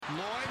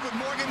with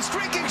Morgan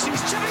streaking.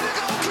 She's chipping the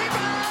goalkeeper.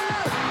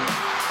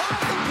 Off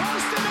the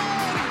post and in.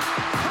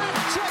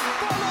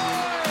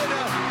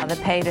 Hat-trick Bullard. The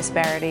pay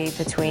disparity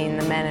between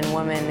the men and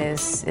women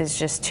is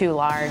just too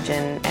large,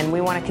 and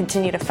we want to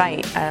continue to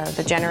fight.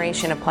 The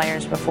generation of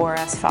players before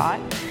us fought,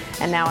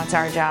 and now it's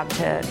our job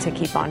to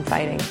keep on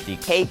fighting. The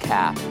pay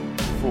cap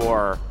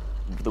for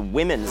the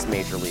women's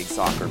Major League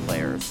Soccer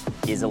players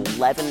is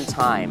 11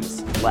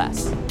 times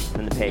less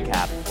than the pay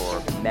cap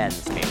for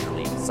men's Major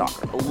League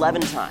Soccer.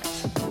 11 times.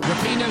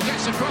 Rapinoe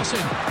gets a crossing.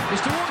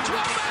 It's towards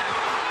one.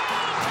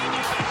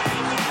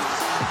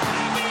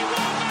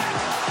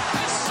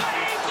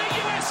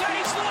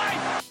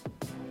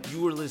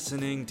 You are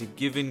listening to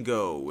Give and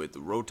Go with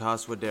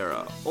Rotas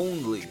Wadera,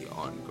 only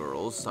on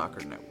Girls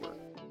Soccer Network.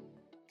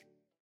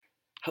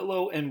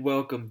 Hello and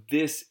welcome.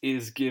 This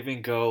is Give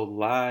and Go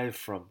live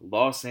from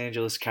Los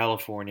Angeles,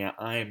 California.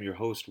 I am your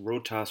host,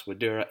 Rotas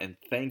Wadera, and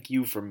thank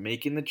you for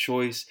making the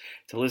choice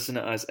to listen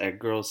to us at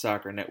Girls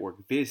Soccer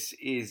Network. This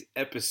is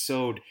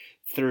episode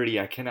 30.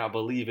 I cannot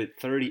believe it.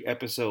 30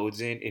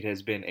 episodes in. It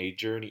has been a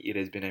journey. It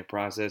has been a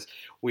process.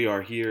 We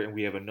are here and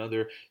we have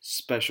another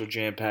special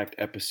jam-packed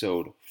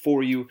episode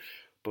for you.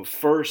 But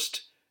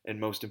first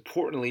and most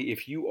importantly,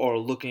 if you are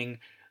looking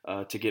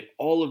to get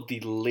all of the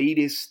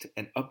latest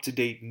and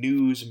up-to-date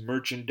news,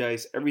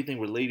 merchandise, everything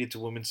related to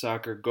women's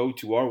soccer, go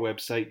to our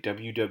website,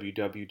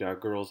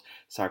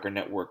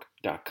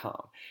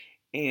 www.girlssoccernetwork.com.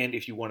 And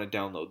if you want to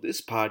download this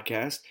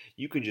podcast,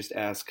 you can just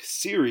ask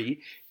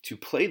Siri to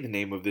play the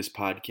name of this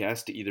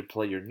podcast, to either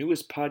play your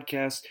newest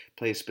podcast,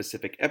 play a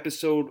specific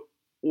episode,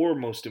 or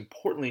most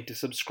importantly, to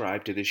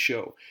subscribe to this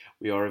show.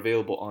 We are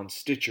available on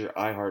Stitcher,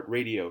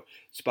 iHeartRadio,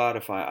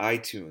 Spotify,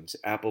 iTunes,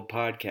 Apple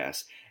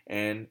Podcasts,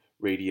 and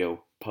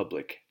Radio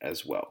Public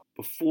as well.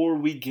 Before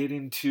we get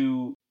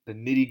into the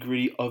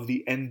nitty-gritty of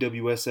the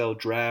NWSL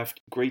draft,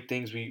 great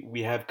things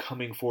we have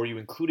coming for you,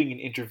 including an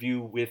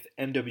interview with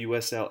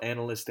NWSL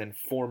analyst and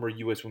former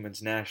U.S.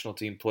 Women's National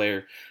Team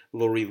player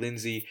Lori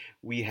Lindsey.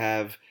 We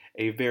have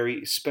a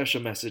very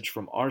special message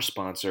from our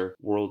sponsor,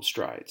 World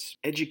Strides.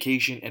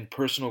 Education and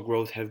personal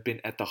growth have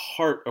been at the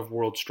heart of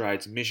World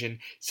Strides' mission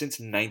since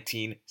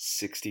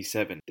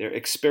 1967. Their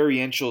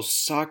experiential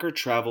soccer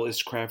travel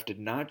is crafted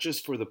not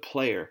just for the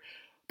player,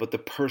 but the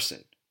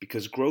person,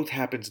 because growth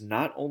happens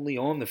not only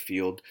on the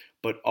field,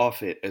 but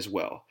off it as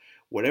well.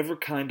 Whatever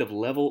kind of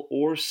level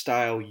or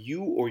style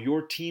you or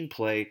your team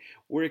play,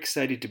 we're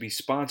excited to be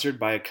sponsored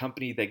by a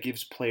company that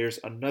gives players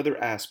another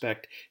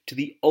aspect to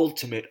the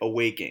ultimate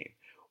away game,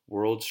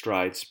 World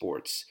Stride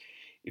Sports.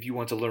 If you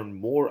want to learn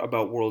more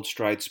about World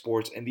Stride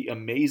Sports and the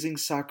amazing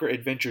soccer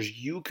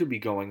adventures you could be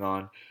going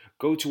on,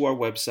 go to our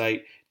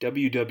website,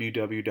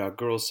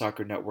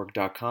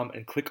 www.girlssoccernetwork.com,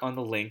 and click on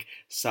the link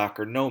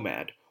Soccer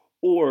Nomad,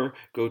 or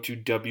go to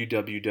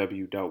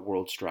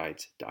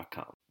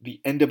www.worldstrides.com.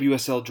 The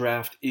NWSL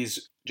draft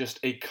is just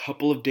a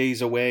couple of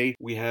days away.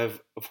 We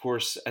have, of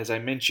course, as I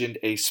mentioned,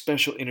 a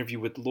special interview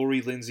with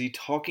Lori Lindsey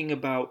talking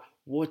about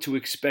what to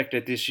expect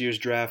at this year's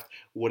draft,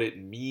 what it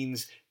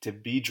means to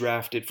be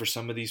drafted for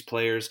some of these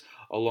players,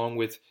 along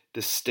with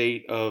the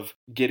state of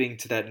getting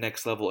to that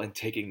next level and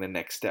taking the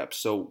next step.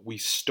 So we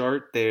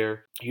start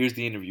there. Here's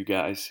the interview,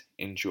 guys.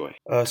 Enjoy.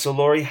 So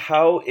Lori,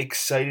 how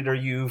excited are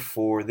you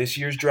for this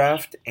year's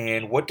draft,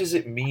 and what does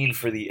it mean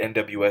for the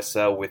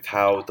NWSL with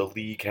how the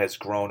league has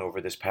grown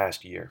over this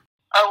past year?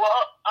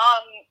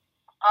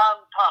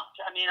 I'm pumped.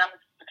 I mean, I'm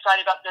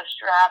excited about this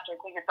draft. I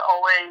think it's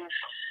always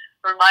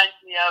reminds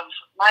me of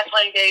my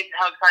playing days,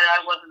 how excited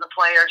I was as a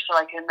player, so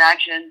I can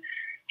imagine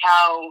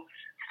how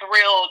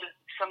thrilled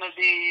some of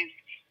these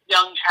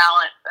young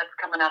talent that's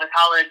coming out of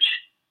college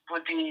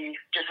would be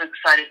just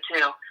excited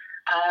too.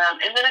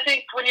 And then I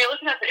think when you're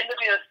looking at the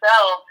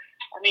NWSL,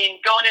 I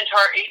mean, going into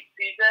our 8th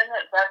season,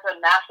 that's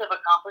a massive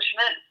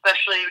accomplishment,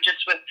 especially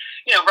just with,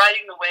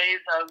 riding the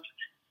waves of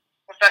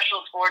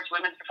professional sports,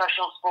 women's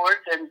professional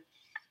sports, and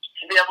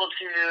to be able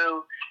to,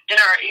 in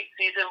our 8th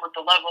season with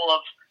the level of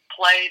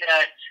play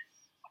that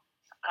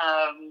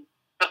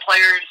the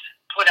players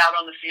put out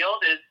on the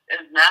field is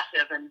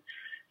massive, and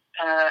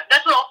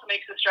that's what also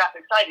makes this draft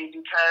exciting,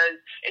 because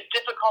it's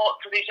difficult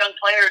for these young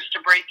players to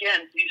break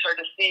in. So you start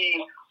to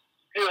see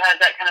who has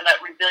that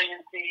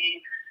resiliency,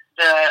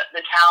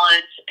 the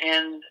talent,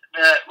 and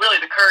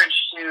the courage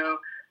to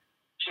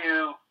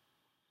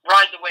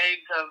ride the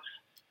waves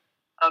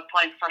of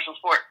playing professional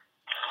sport.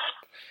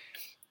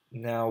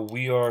 Now,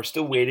 we are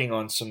still waiting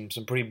on some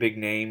pretty big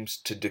names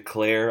to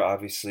declare.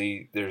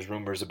 Obviously, there's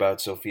rumors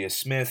about Sophia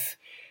Smith,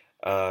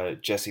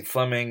 Jessie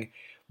Fleming,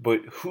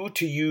 but who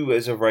to you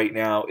as of right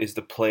now is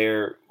the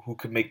player who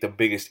could make the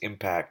biggest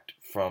impact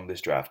from this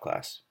draft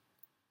class?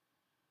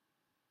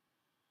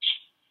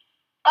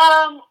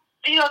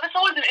 That's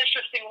always an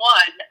interesting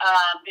one,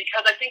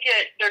 because I think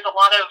there's a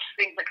lot of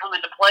things that come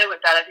into play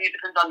with that. I think it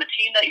depends on the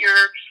team that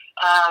you're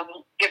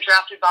get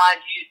drafted by.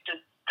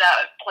 Does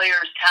that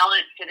player's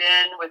talent fit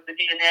in with the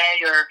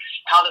DNA or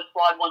how the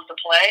squad wants to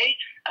play?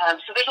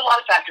 So there's a lot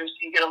of factors.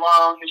 Do you get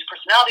along? Does your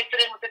personality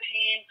fit in with the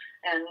team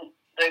and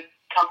the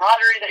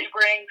camaraderie that you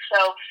bring?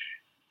 So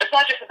it's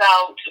not just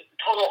about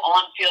total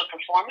on-field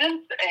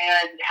performance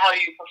and how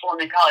you perform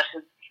in college.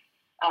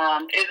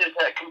 It is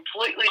a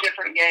completely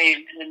different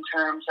game in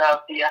terms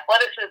of the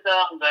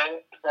athleticism,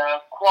 the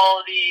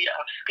quality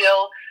of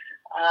skill.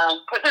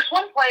 But there's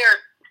one player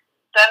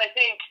that I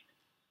think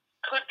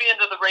could be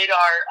under the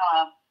radar,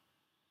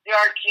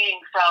 Yard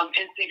King from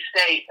NC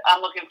State.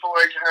 I'm looking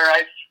forward to her.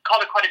 I've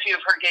called quite a few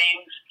of her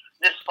games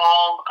this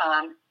fall,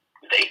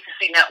 the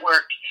ACC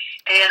network.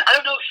 And I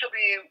don't know if she'll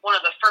be one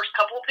of the first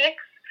couple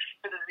picks,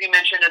 because as you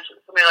mentioned, if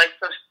somebody like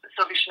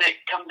Sophie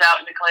Schmidt comes out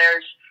and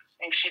declares,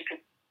 I think she could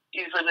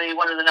easily be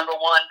one of the number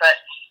one. But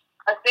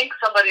I think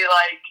somebody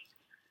like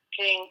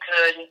King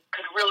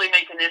could really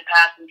make an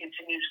impact and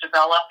continue to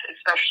develop,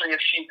 especially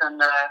if she's on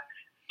the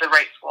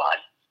right squad.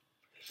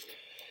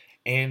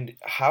 And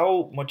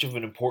how much of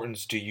an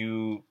importance do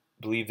you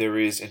believe there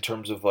is in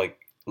terms of like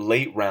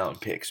late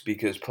round picks?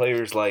 Because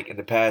players like in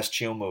the past,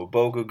 Chioma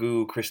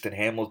Bogagu, Kristen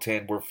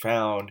Hamilton were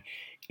found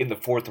in the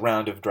 4th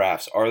round of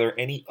drafts. Are there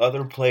any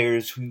other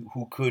players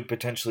who could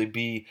potentially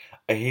be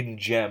a hidden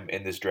gem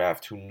in this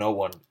draft who no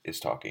one is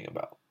talking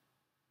about?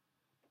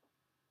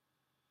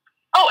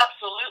 Oh,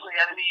 absolutely.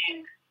 I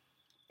mean,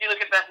 you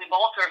look at Bethany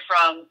Bolter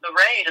from the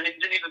Reign. I mean,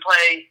 didn't even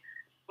play.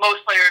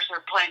 Most players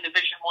are playing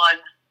Division I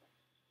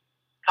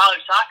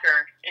college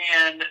soccer,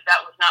 and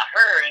that was not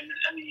her. And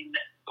I mean,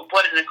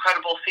 what an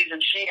incredible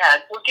season she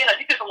had. So again, I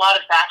think there's a lot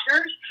of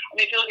factors. I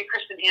mean, if you look at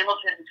Kristen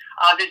Hamilton,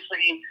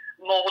 obviously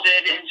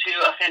molded into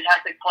a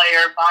fantastic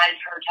player by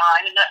her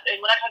time. And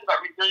when I talk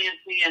about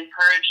resiliency and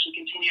courage to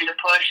continue to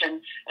push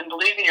and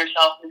believe in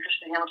yourself, and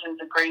Kristen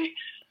Hamilton's a great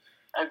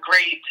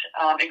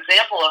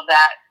example of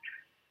that,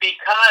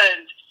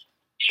 because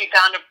she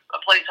found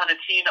a place on a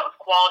team that was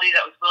quality,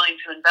 that was willing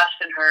to invest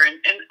in her. And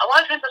a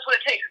lot of times that's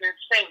what it takes. I mean, it's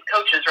the same with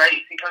coaches, right?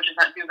 You see coaches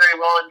not do very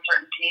well in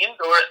certain teams,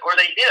 or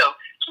they do.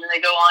 And they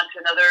go on to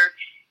another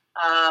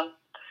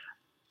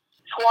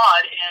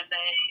squad, and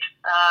they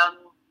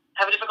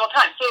have a difficult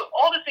time. So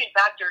all the same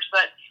factors,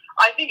 but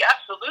I think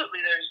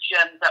absolutely there's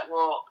gems that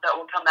will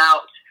come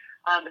out.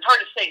 It's hard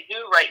to say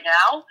who right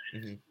now,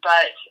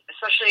 but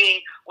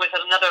especially with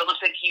another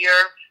Olympic year,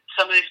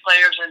 some of these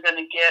players are going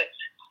to get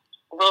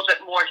a little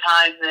bit more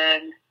time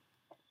than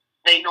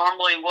they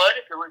normally would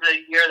if it was a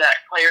year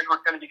that players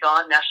weren't going to be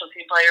gone, national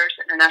team players,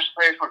 international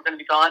players weren't going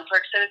to be gone for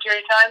extended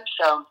period of time.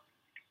 So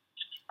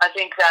I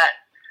think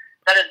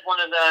that is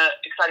one of the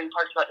exciting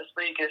parts about this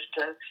league, is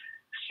to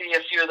see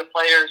a few of the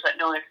players that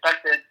no one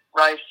expected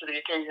rise to the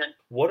occasion.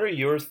 What are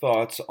your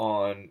thoughts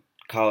on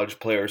college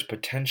players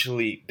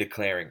potentially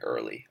declaring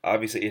early?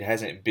 Obviously, it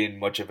hasn't been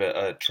much of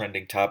a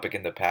trending topic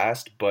in the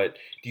past, but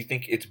do you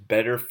think it's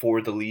better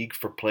for the league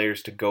for players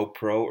to go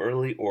pro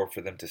early or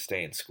for them to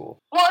stay in school?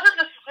 Well, I don't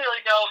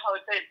necessarily know if I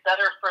would say it's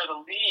better for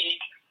the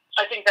league.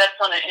 I think that's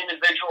on an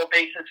individual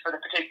basis for the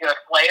particular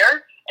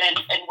player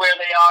and where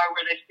they are,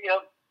 where they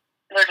feel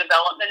their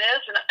development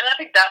is. And I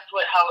think that's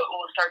how it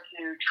will start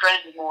to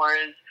trend more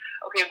is,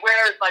 okay,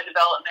 where is my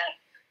development?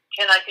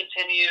 Can I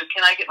continue?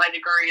 Can I get my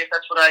degree if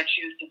that's what I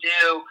choose to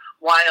do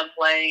while I'm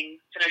playing,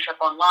 finish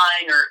up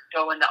online or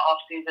go into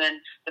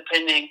off-season,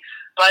 depending.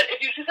 But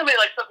if you see somebody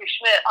like Sophie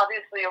Schmidt,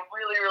 obviously a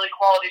really, really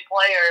quality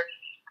player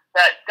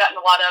that's gotten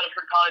a lot out of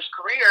her college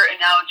career and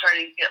now is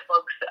starting to get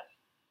looks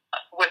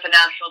with the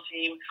national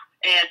team,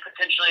 and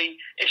potentially,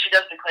 if she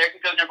does declare,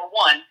 could go number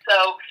one.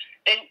 So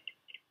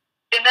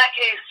in that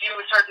case, you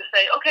would start to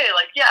say, okay,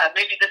 like, yeah,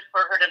 maybe this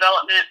for her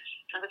development,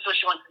 and this is what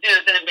she wants to do,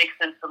 then it makes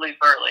sense to leave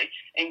early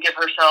and give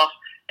herself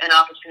an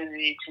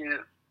opportunity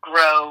to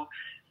grow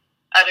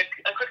at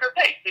a quicker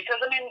pace. Because,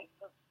 I mean,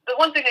 the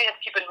one thing they have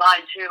to keep in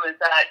mind, too, is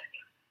that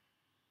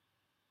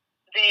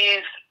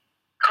these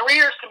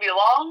careers can be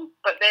long,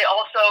 but they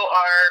also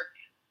are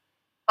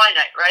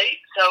finite, right?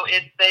 So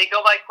they go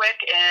by quick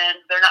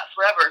and they're not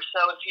forever.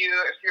 So if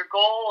your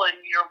goal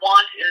and your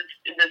want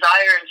and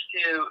desire is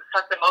to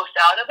suck the most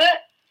out of it,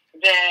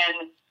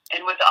 then,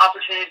 and with the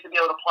opportunities to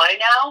be able to play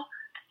now,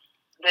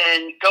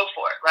 then go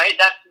for it, right?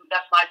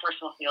 That's my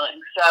personal feeling.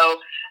 So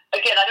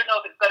again, I don't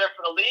know if it's better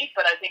for the league,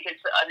 but I think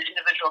it's an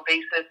individual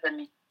basis,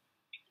 and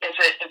if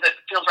it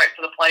feels right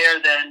for the player,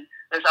 then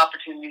there's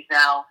opportunities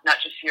now, not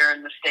just here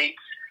in the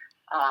States,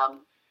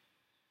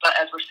 but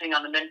as we're seeing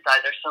on the men's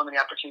side, there's so many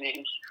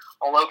opportunities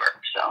all over.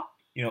 So,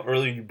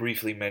 earlier you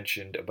briefly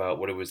mentioned about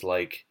what it was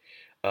like,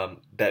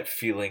 that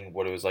feeling,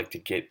 what it was like to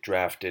get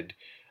drafted.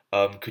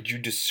 Could you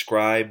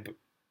describe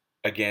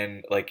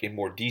again, like in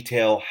more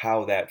detail,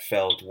 how that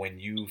felt when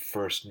you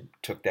first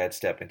took that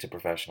step into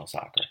professional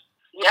soccer?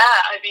 Yeah,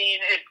 I mean,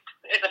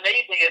 it's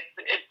amazing.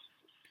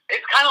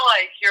 It's kind of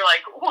like, you're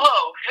like,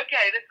 whoa,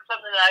 okay, this is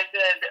something that I've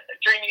been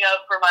dreaming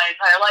of for my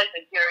entire life,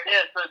 and here it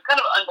is. So it's kind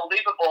of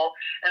unbelievable,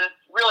 and it's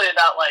really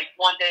about like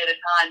one day at a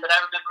time. But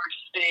I remember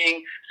just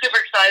being super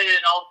excited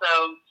and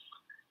also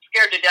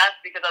scared to death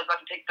because I was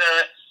about to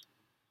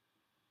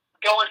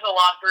go into the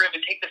locker room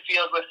and take the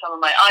field with some of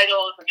my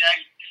idols. I mean,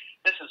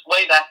 this is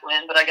way back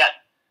when, but I got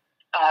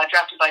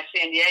drafted by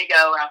San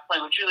Diego, and I was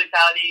playing with Julie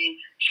Foudy,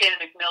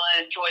 Shannon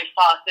McMillan, Joy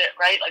Fawcett,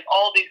 right? Like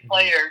all these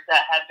players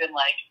that had been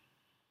like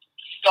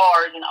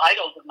stars and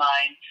idols of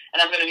mine, and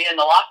I'm going to be in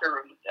the locker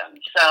room with them.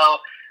 So,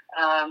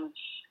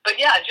 but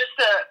yeah, just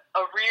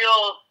a real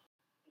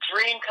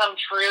dream come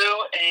true,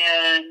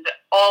 and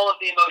all of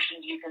the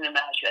emotions you can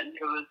imagine.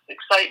 It was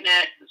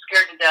excitement,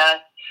 scared to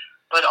death,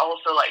 but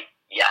also like,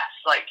 yes,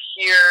 like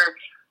here,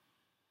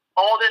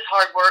 all this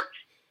hard work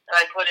that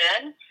I put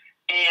in,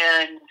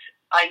 and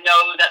I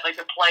know that like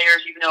the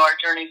players, even though our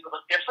journeys would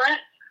look different,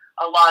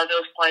 a lot of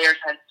those players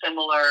had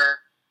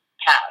similar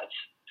paths.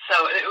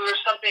 So it was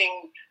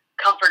something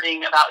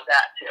comforting about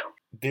that too.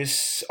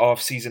 This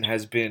offseason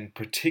has been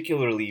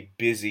particularly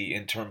busy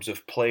in terms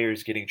of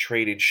players getting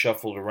traded,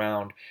 shuffled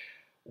around.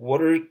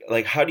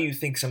 How do you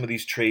think some of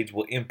these trades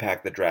will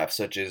impact the draft,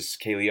 such as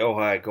Kaylee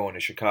Ohai going to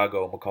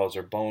Chicago, McCall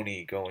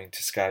Zerboni going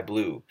to Sky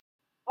Blue?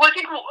 Well, I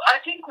think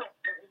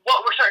what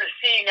we're starting to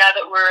see now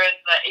that we're in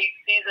the 8th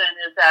season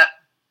is that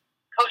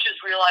coaches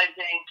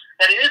realizing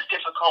that it is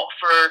difficult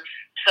for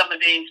some of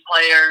these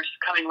players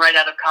coming right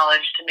out of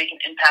college to make an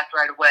impact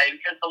right away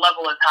because the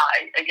level is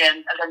high.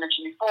 Again, as I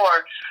mentioned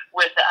before,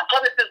 with the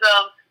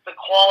athleticism, the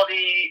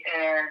quality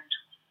and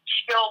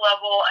skill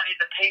level, I mean,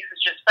 the pace is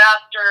just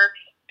faster.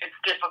 It's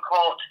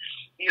difficult.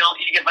 You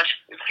get much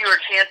fewer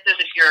chances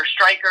if you're a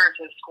striker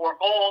to score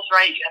goals,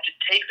 right? You have to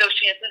take those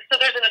chances. So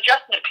there's an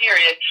adjustment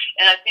period,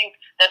 and I think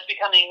that's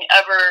becoming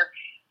ever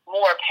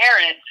more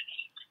apparent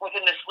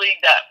within this league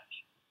that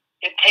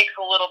it takes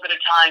a little bit of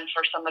time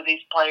for some of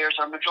these players,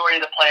 or majority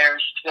of the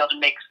players, to be able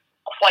to make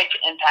quite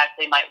the impact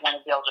they might want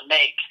to be able to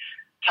make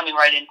coming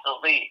right into the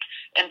league.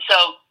 And so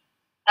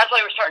that's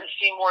why we're starting to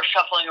see more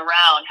shuffling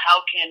around.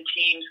 How can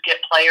teams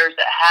get players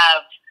that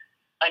have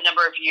a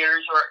number of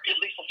years, or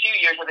at least a few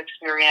years of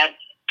experience,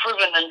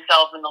 proven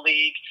themselves in the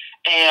league,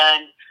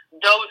 and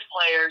those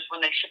players,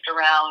 when they shift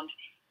around,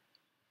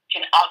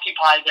 can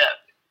occupy the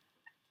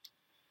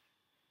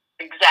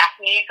exact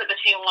needs that the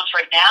team wants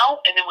right now,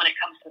 and then when it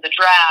comes to the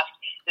draft,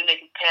 then they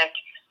can pick,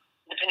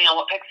 depending on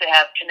what picks they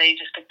have, can they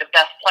just pick the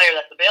best player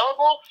that's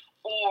available,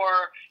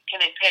 or can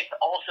they pick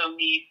also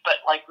need,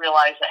 but like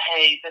realize that,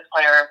 hey, this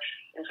player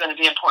is going to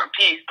be an important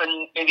piece, but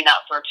maybe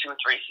not for 2 or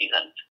 3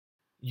 seasons.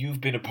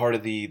 You've been a part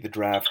of the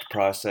draft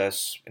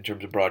process in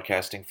terms of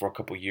broadcasting for a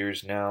couple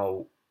years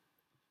now.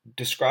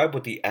 Describe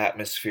what the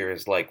atmosphere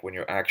is like when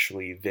you're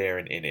actually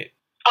there and in it.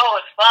 Oh,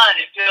 it's fun.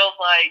 It feels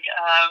like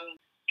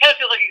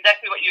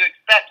exactly what you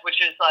expect, which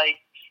is like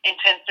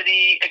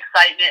intensity,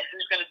 excitement,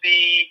 who's going to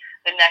be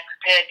the next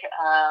pick.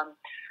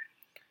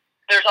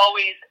 There's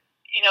always,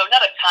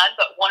 not a ton,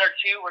 but 1 or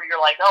 2 where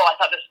you're like, oh, I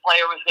thought this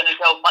player was going to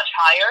go much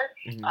higher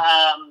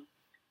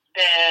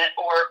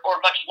or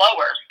much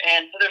lower.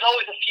 And so there's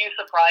always a few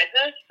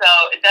surprises. So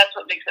that's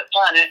what makes it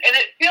fun. And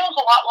it feels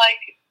a lot like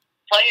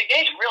playing a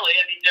game, really.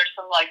 I mean, there's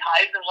some like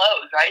highs and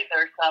lows, right?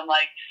 There's some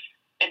like,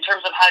 in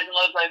terms of highs and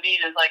lows, what I mean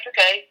is like,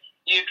 okay,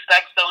 you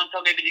expect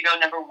so-and-so maybe to go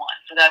number 1.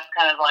 So that's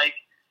kind of like,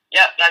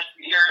 yeah, that's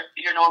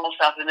your normal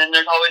stuff. And then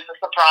there's always a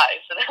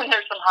surprise. And then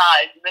there's some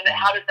highs. And then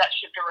how does that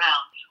shift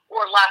around?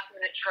 Or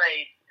last-minute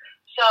trades.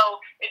 So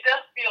it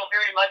does feel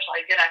very much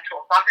like an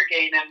actual soccer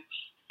game, and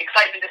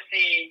excitement to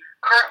see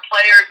current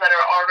players that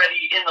are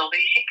already in the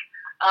league,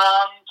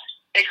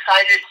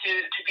 excited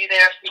to be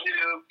there, see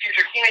who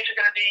future teammates are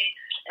going to be,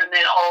 and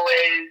then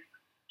always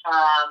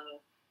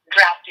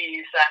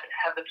draftees that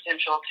have the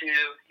potential to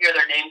hear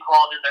their name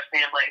called and their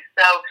families.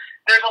 So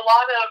there's a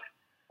lot of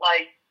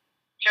like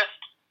just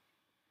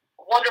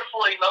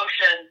wonderful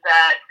emotions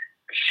that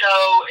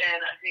show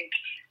and I think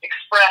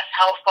express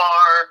how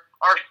far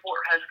our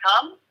sport has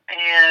come,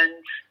 and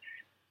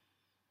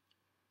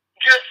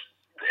just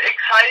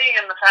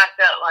exciting in the fact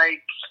that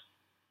like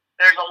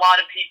there's a lot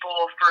of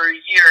people for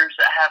years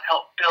that have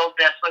helped build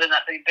this, whether or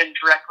not they've been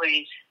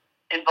directly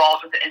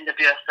involved with the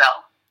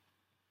NWSL.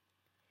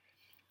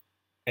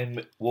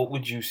 And what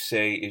would you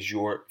say is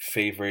your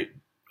favorite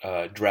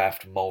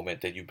draft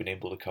moment that you've been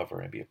able to cover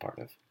and be a part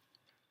of?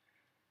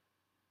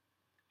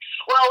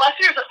 Well,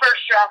 last year was the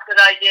first draft that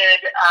I did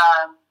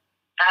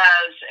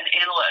as an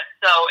analyst.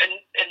 So,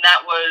 and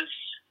that was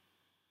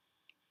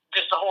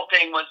just the whole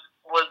thing was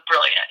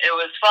brilliant. It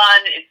was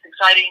fun. It's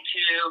exciting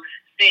to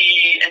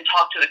see and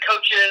talk to the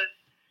coaches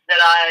that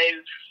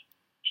I've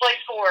played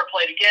for or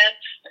played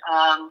against,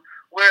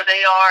 where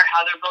they are,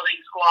 how they're building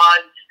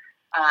squads,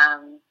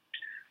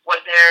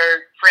 what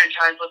their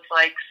franchise looks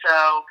like.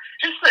 So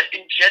just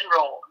in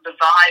general, the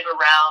vibe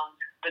around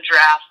the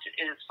draft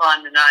is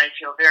fun, and I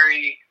feel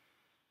very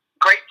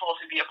grateful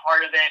to be a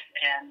part of it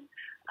and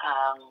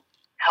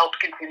help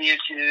continue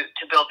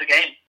to build the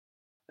game.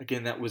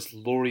 Again, that was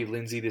Lori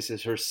Lindsey. This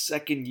is her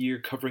second year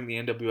covering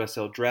the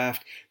NWSL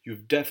draft.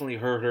 You've definitely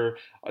heard her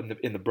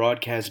in the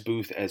broadcast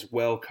booth as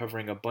well,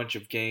 covering a bunch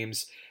of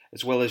games,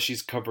 as well as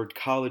she's covered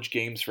college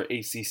games for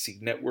ACC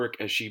Network,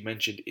 as she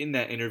mentioned in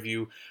that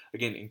interview.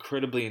 Again,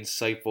 incredibly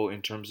insightful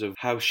in terms of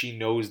how she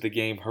knows the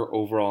game, her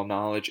overall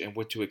knowledge, and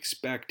what to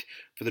expect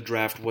for the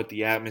draft, what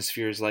the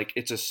atmosphere is like.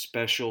 It's a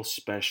special,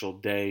 special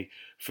day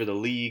for the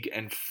league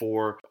and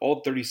for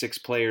all 36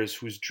 players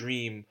whose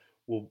dream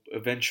will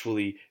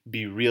eventually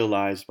be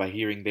realized by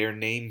hearing their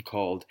name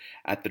called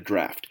at the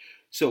draft.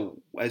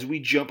 So as we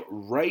jump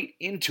right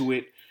into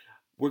it,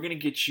 we're going to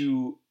get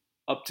you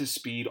up to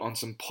speed on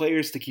some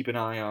players to keep an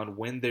eye on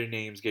when their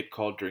names get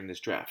called during this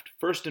draft.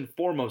 First and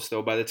foremost,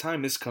 though, by the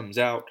time this comes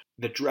out,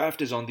 the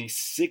draft is on the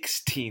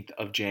 16th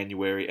of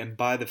January, and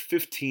by the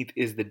 15th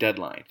is the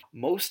deadline.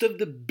 Most of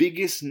the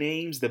biggest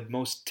names, the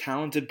most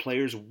talented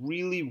players,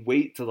 really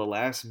wait till the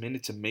last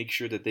minute to make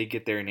sure that they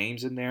get their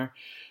names in there.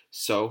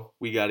 So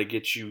we got to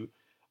get you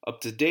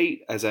up to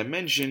date, as I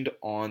mentioned,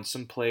 on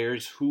some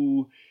players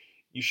who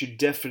you should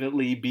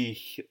definitely be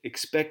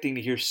expecting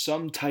to hear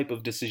some type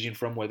of decision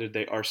from, whether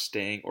they are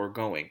staying or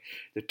going.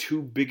 The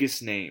two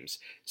biggest names,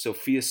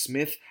 Sophia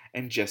Smith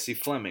and Jessie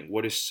Fleming.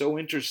 What is so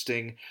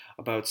interesting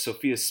about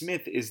Sophia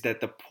Smith is that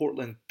the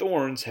Portland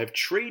Thorns have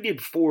traded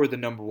for the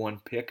number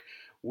 1 pick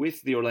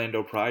with the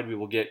Orlando Pride. We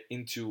will get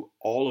into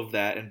all of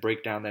that and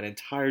break down that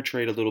entire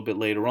trade a little bit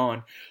later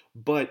on.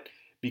 But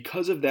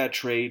because of that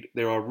trade,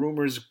 there are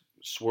rumors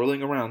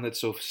swirling around that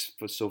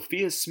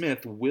Sophia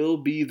Smith will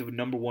be the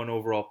number 1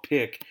 overall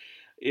pick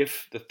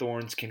if the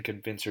Thorns can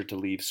convince her to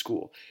leave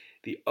school.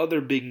 The other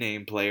big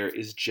name player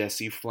is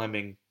Jessie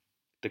Fleming.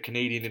 The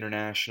Canadian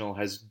international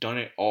has done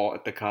it all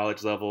at the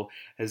college level,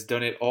 has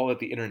done it all at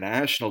the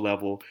international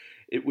level.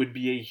 It would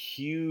be a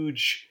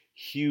huge,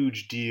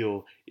 huge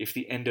deal if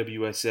the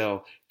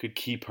NWSL could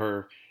keep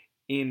her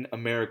in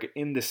America,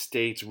 in the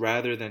States,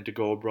 rather than to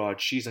go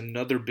abroad. She's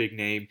another big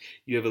name.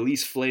 You have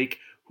Elise Flake,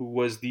 who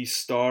was the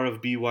star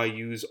of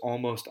BYU's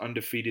almost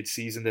undefeated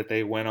season that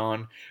they went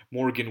on.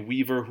 Morgan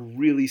Weaver, who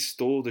really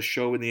stole the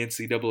show in the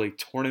NCAA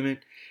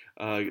tournament,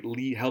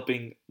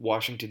 helping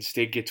Washington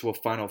State get to a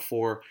Final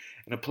Four.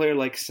 And a player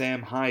like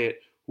Sam Hyatt,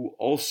 who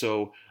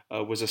also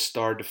was a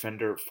star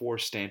defender for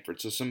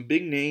Stanford. So some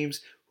big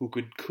names who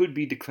could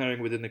be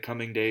declaring within the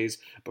coming days.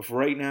 But for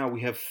right now,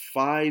 we have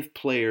 5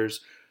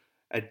 players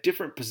at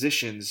different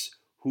positions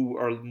who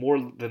are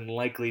more than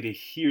likely to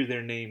hear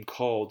their name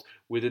called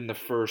within the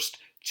first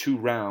 2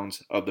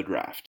 rounds of the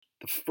draft.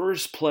 The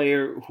first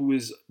player who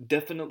is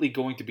definitely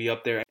going to be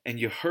up there, and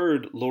you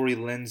heard Lori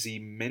Lindsey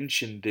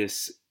mention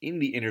this in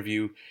the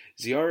interview,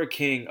 Ziara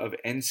King of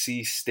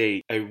NC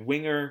State, a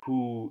winger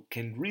who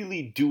can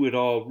really do it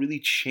all, really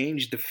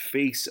change the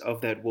face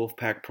of that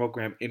Wolfpack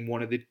program in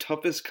one of the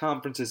toughest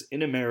conferences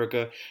in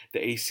America,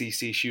 the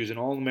ACC. She was an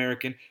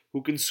All-American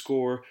who can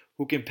score,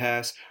 who can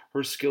pass.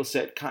 Her skill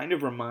set kind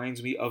of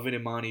reminds me of an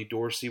Imani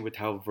Dorsey with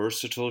how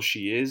versatile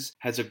she is.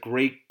 Has a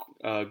great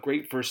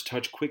first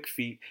touch, quick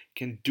feet,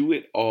 can do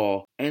it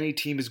all. Any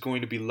team is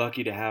going to be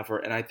lucky to have her,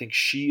 and I think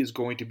she is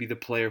going to be the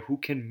player who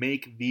can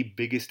make the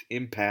biggest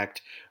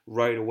impact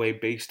right away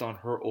based on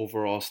her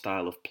overall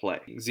style of play.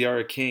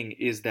 Ziara King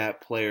is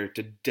that player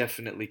to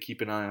definitely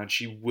keep an eye on.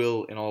 She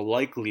will, in all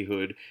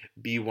likelihood,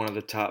 be one of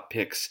the top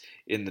picks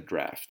in the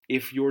draft.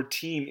 If your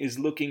team is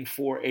looking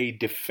for a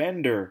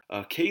defender,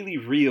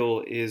 Kaylee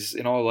Reel is,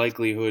 in all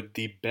likelihood,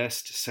 the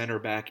best center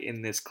back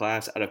in this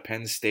class out of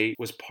Penn State.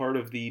 Was part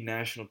of the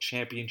national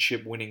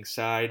championship winning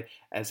side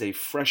as a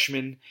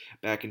freshman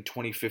back in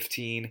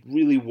 2015.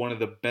 Really one of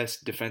the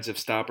best defensive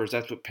stoppers.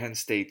 That's what Penn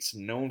State's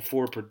known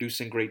for,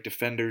 producing great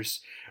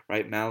defenders,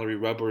 right? Mallory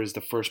Rubber is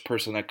the first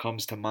person that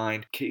comes to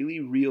mind.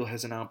 Kaylee Reel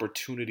has an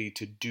opportunity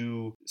to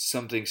do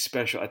something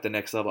special at the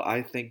next level.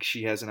 I think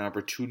she has an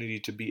opportunity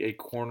to be a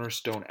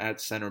cornerstone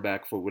at center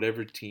back for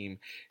whatever team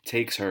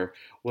takes her.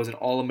 Was an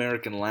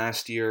All-American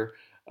last year.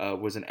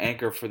 Was an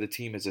anchor for the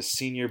team as a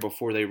senior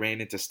before they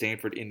ran into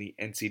Stanford in the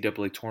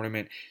NCAA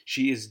tournament.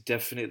 She is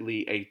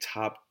definitely a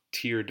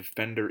top-tier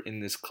defender in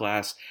this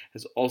class.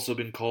 Has also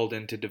been called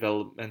into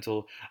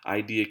Developmental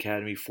ID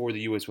Academy for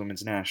the U.S.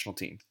 Women's National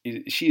Team.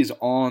 She is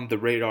on the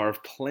radar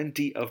of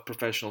plenty of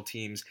professional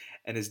teams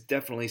and is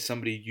definitely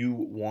somebody you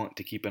want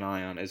to keep an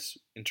eye on as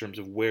in terms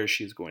of where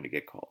she is going to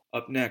get called.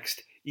 Up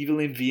next,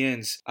 Evelyn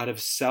Viens out of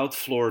South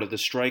Florida. The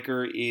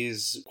striker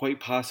is quite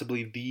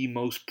possibly the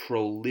most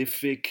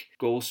prolific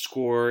goal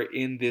scorer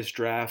in this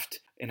draft.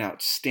 An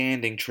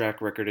outstanding track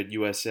record at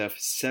USF.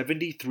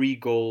 73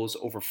 goals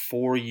over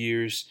 4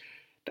 years.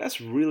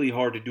 That's really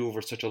hard to do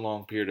over such a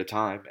long period of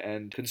time.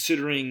 And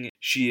considering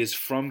she is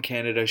from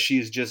Canada, she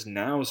is just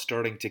now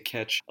starting to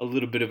catch a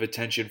little bit of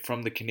attention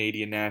from the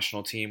Canadian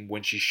national team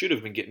when she should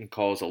have been getting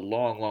calls a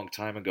long, long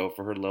time ago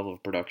for her level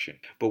of production.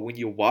 But when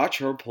you watch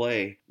her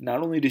play,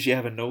 not only does she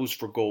have a nose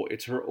for goal,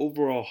 it's her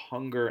overall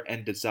hunger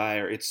and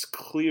desire. It's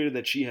clear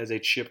that she has a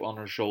chip on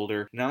her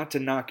shoulder. Not to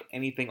knock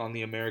anything on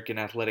the American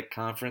Athletic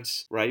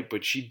Conference, right?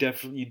 But you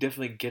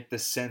definitely get the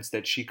sense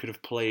that she could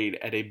have played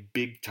at a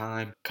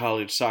big-time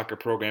college soccer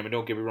program. And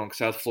don't get me wrong,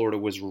 South Florida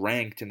was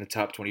ranked in the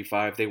top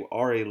 25. They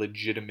are a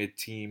legitimate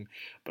team,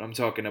 but I'm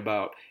talking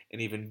about an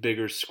even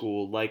bigger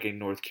school like a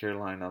North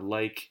Carolina,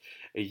 like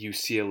a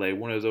UCLA,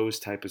 one of those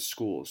type of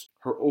schools.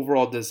 Her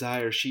overall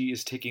desire, she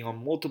is taking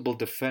on multiple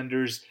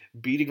defenders,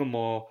 beating them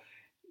all.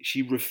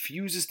 She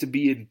refuses to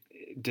be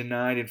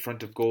denied in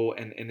front of goal,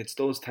 and it's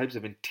those types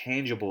of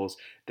intangibles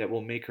that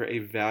will make her a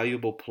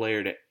valuable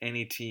player to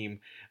any team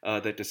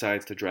that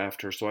decides to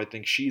draft her. So I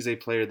think she's a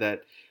player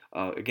that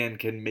again,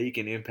 can make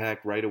an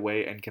impact right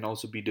away and can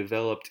also be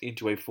developed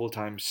into a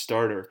full-time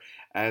starter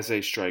as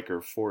a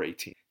striker for a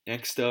team.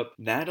 Next up,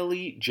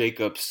 Natalie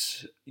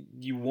Jacobs.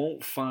 You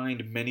won't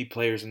find many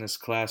players in this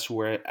class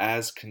who are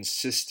as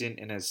consistent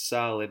and as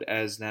solid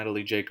as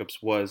Natalie Jacobs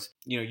was.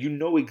 You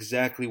know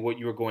exactly what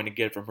you are going to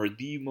get from her.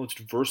 The most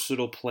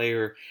versatile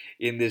player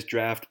in this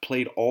draft,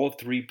 played all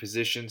three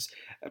positions,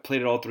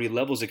 played at all three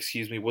levels,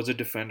 was a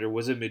defender,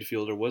 was a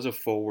midfielder, was a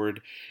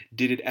forward,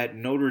 did it at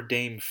Notre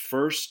Dame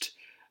first.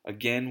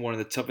 Again, one of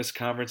the toughest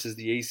conferences,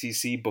 the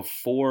ACC,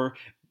 before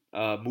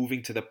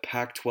moving to the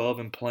Pac-12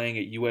 and playing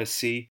at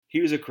USC.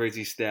 Here's a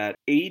crazy stat.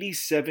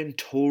 87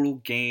 total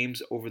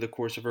games over the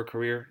course of her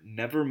career,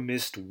 never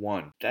missed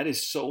one. That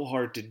is so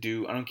hard to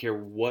do. I don't care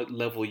what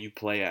level you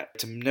play at.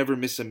 To never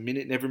miss a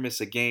minute, never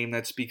miss a game,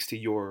 that speaks to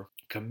your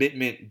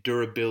commitment,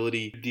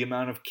 durability, the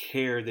amount of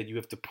care that you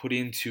have to put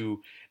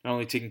into not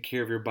only taking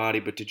care of your body,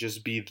 but to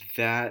just be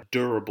that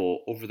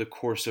durable over the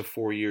course of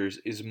 4 years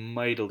is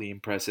mightily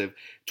impressive.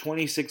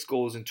 26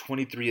 goals and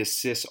 23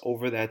 assists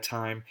over that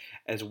time,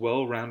 as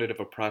well-rounded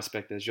of a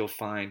prospect as you'll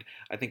find.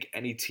 I think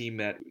any team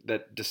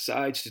that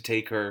decides to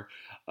take her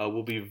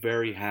will be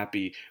very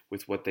happy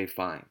with what they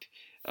find.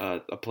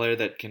 A player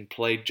that can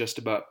play just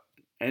about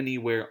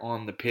anywhere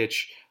on the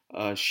pitch.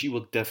 She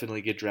will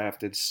definitely get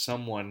drafted.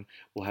 Someone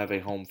will have a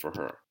home for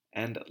her.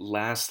 And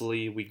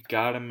lastly, we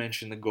gotta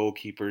mention the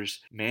goalkeepers.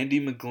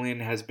 Mandy McGlynn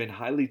has been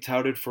highly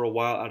touted for a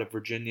while out of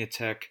Virginia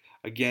Tech.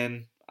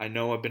 Again, I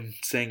know I've been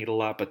saying it a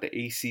lot, but the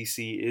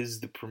ACC is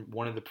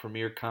one of the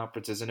premier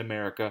conferences in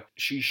America.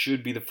 She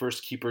should be the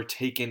first keeper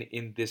taken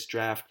in this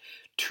draft.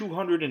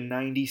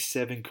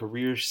 297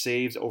 career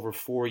saves over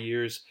 4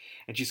 years,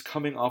 and she's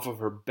coming off of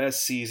her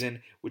best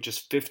season with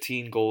just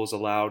 15 goals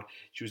allowed.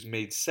 She was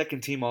made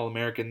second team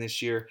All-American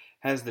this year,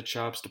 has the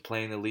chops to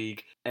play in the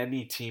league.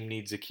 Any team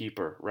needs a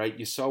keeper, right?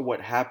 You saw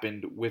what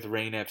happened with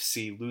Reign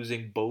FC,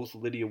 losing both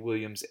Lydia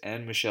Williams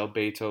and Michelle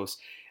Betos,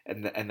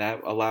 and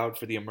that allowed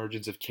for the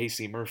emergence of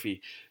Casey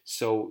Murphy.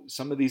 So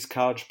some of these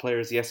college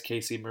players, yes,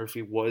 Casey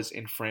Murphy was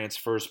in France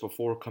first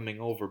before coming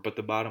over, but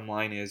the bottom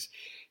line is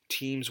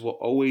teams will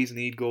always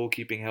need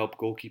goalkeeping help,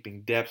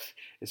 goalkeeping depth,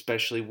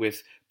 especially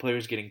with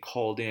players getting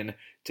called in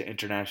to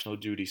international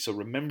duty. So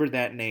remember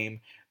that name.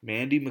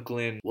 Mandy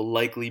McGlynn will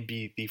likely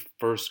be the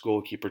first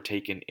goalkeeper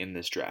taken in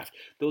this draft.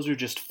 Those are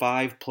just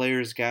 5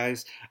 players,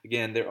 guys.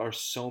 Again, there are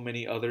so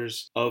many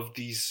others of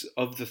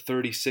the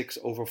 36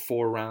 over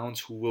 4 rounds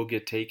who will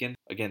get taken.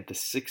 Again, the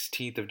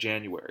 16th of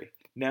January.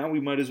 Now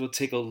we might as well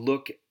take a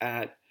look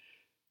at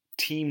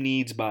team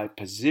needs by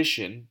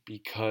position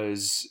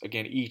because,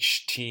 again,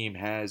 each team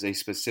has a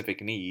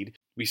specific need.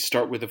 We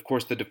start with, of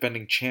course, the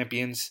defending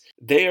champions.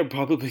 They are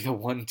probably the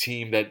one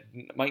team that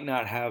might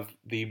not have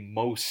the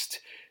most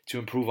to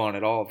improve on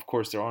at all. Of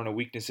course, there are no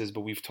weaknesses,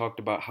 but we've talked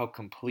about how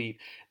complete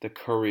the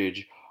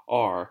Courage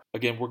are.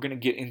 Again, we're going to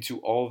get into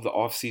all of the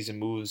offseason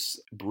moves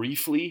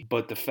briefly,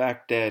 but the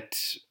fact that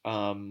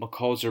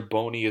McCall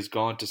Zerboni has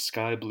gone to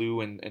Sky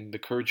Blue and the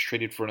Courage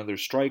traded for another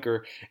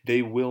striker,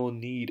 they will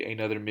need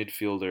another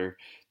midfielder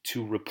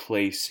to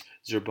replace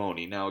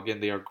Zerboni. Now,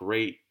 again, they are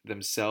great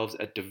themselves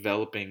at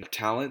developing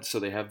talent, so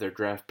they have their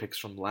draft picks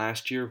from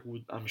last year, who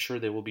I'm sure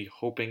they will be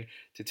hoping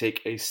to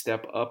take a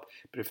step up.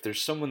 But if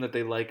there's someone that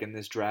they like in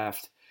this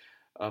draft,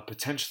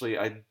 potentially,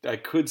 I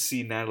could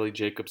see Natalie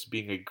Jacobs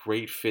being a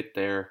great fit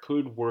there.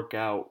 Could work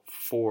out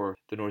for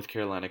the North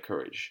Carolina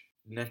Courage.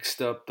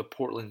 Next up, the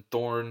Portland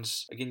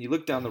Thorns. Again, you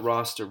look down the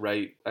roster,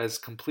 right? As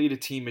complete a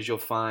team as you'll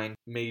find.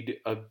 Made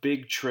a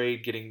big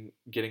trade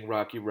getting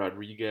Rocky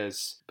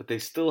Rodriguez, but they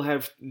still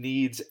have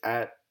needs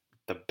at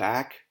the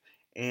back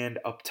and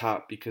up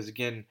top because,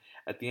 again,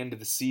 at the end of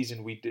the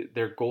season,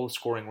 their goal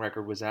scoring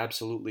record was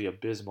absolutely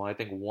abysmal. I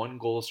think 1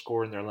 goal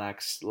scored in their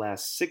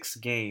last 6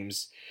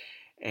 games.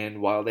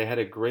 And while they had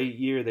a great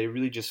year, they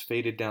really just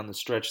faded down the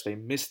stretch. They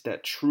missed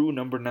that true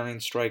number 9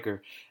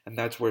 striker, and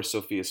that's where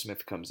Sophia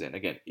Smith comes in.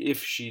 Again,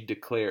 if she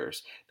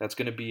declares, that's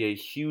going to be a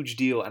huge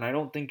deal. And I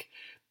don't think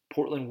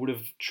Portland would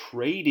have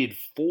traded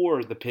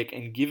for the pick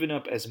and given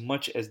up as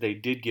much as they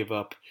did give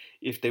up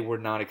if they were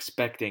not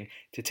expecting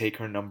to take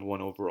her number 1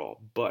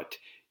 overall. But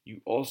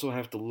you also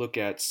have to look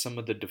at some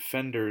of the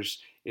defenders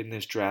in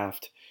this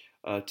draft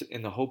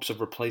in the hopes of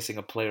replacing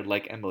a player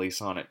like Emily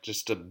Sonnet,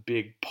 just a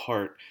big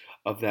part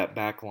of that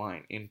back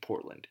line in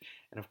Portland.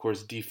 And of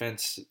course,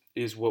 defense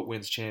is what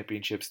wins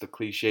championships, the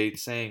cliched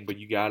saying, but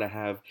you got to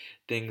have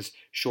things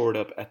shored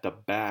up at the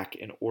back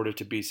in order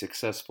to be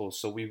successful.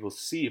 So we will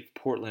see if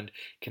Portland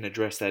can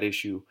address that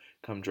issue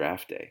come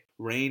draft day.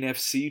 Reign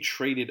FC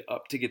traded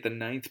up to get the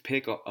 9th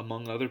pick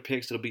among other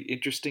picks. It'll be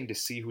interesting to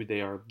see who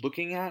they are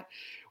looking at.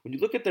 when you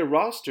look at their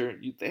roster,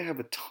 they have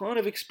a ton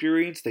of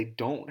experience. They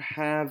don't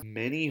have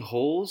many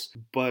holes,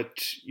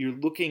 but you're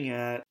looking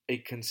at a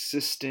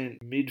consistent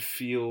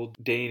midfield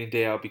day in and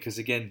day out because,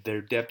 again,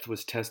 their depth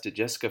was tested.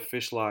 Jessica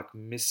Fishlock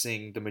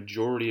missing the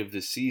majority of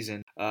the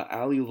season.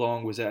 Ali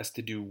Long was asked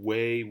to do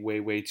way, way,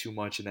 way too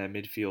much in that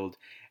midfield,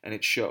 and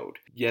it showed.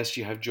 Yes,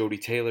 you have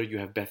Jodie Taylor, you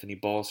have Bethany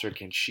Balser.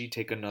 Can she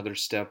take another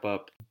step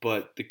up?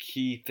 But the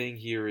key thing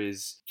here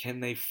is, can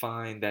they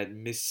find that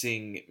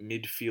missing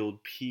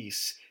midfield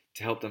piece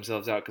to help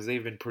themselves out? Because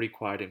they've been pretty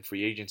quiet in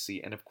free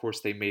agency, and of course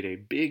they made a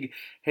big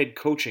head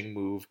coaching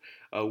move,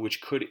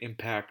 which could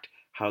impact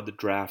how the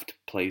draft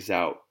plays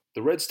out.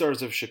 The Red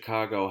Stars of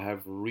Chicago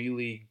have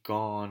really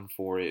gone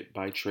for it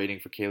by trading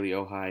for Kaylee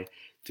Ohai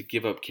to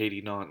give up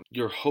Katie Naughton.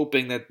 You're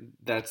hoping that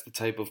that's the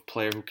type of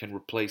player who can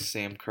replace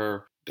Sam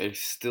Kerr. They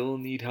still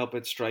need help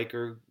at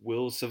striker.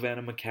 Will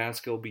Savannah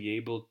McCaskill be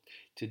able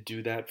to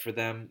do that for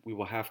them? We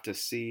will have to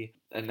see.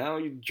 And now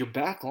your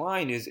back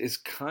line is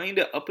kind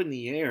of up in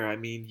the air. I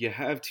mean, you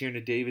have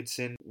Tierna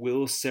Davidson.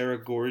 Will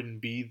Sarah Gordon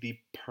be the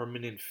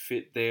permanent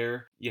fit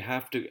there? You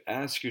have to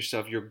ask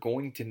yourself, you're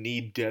going to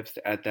need depth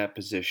at that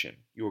position.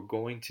 You're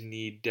going to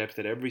need depth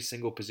at every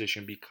single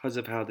position because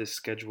of how this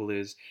schedule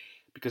is,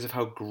 because of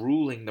how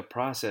grueling the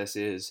process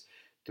is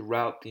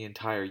throughout the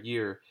entire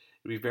year.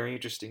 It'll be very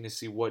interesting to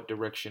see what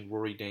direction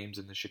Rory Dames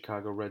and the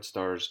Chicago Red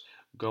Stars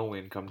go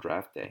in come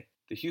draft day.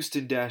 The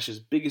Houston Dash's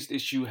biggest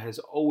issue has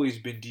always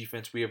been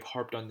defense. We have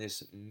harped on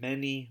this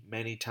many,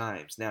 many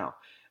times. Now,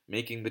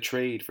 making the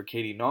trade for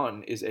Katie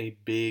Naughton is a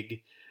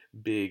big,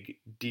 big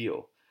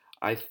deal.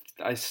 I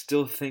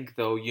still think,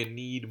 though, you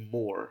need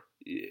more.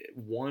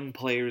 One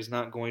player is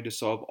not going to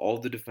solve all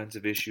the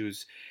defensive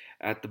issues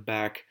at the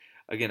back.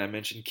 Again, I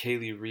mentioned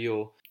Kaylee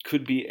Reel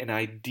could be an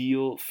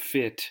ideal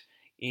fit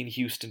in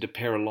Houston to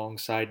pair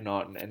alongside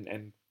Naughton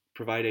and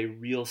provide a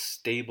real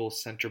stable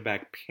center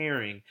back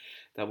pairing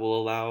that will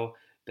allow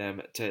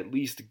them to at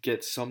least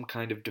get some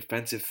kind of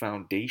defensive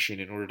foundation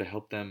in order to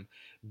help them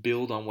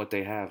build on what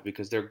they have,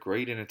 because they're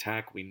great in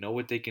attack. We know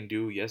what they can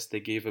do. Yes, they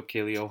gave up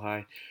Kaylee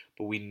Ohai,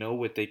 but we know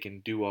what they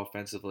can do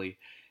offensively.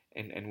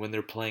 And when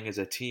they're playing as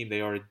a team,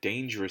 they are a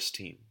dangerous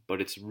team.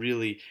 But it's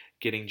really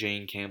getting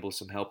Jane Campbell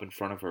some help in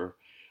front of her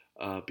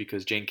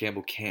because Jane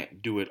Campbell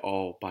can't do it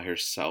all by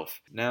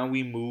herself. Now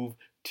we move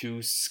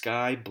to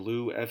Sky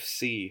Blue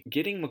FC.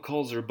 Getting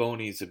McCall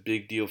Zerboni is a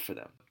big deal for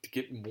them. To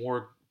get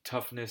more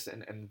toughness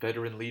and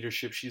veteran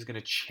leadership, she's going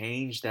to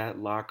change that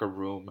locker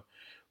room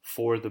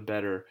for the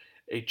better.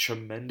 A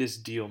tremendous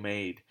deal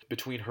made.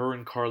 Between her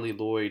and Carly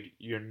Lloyd,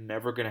 you're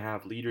never going to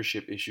have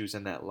leadership issues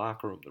in that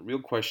locker room. The real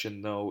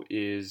question, though,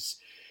 is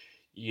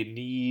you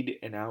need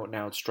an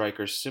out-and-out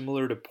striker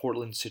similar to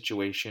Portland's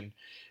situation.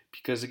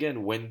 Because,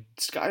 again, when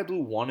Sky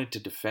Blue wanted to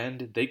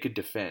defend, they could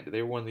defend.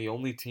 They were one of the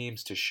only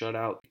teams to shut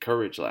out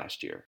Courage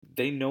last year.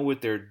 They know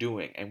what they're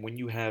doing. And when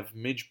you have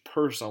Midge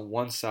Purce on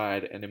one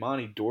side and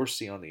Imani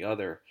Dorsey on the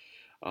other,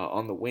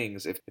 on the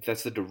wings, if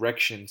that's the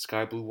direction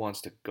Sky Blue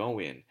wants to go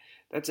in,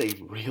 that's a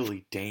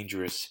really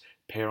dangerous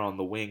pair on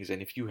the wings.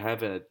 And if you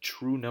have a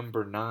true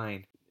number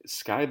 9,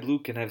 Sky Blue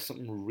can have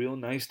something real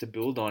nice to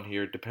build on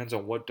here. It depends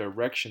on what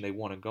direction they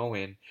want to go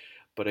in,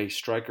 but a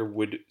striker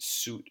would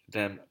suit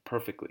them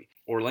perfectly.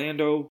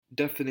 Orlando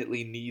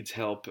definitely needs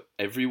help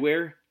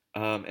everywhere,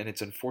 and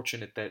it's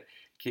unfortunate that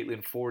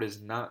Caitlin Ford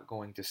is not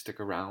going to stick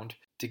around.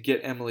 To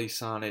get Emily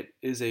Sonnet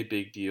is a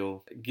big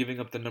deal. Giving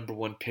up the number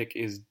 1 pick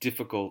is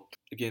difficult.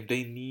 Again,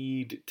 they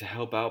need to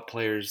help out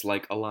players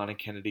like Alana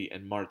Kennedy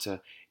and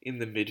Marta in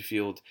the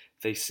midfield.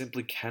 They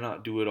simply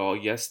cannot do it all.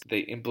 Yes, they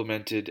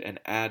implemented and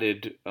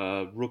added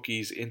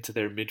rookies into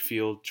their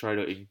midfield, try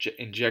to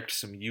inject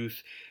some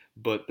youth.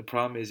 But the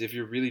problem is, if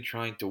you're really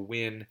trying to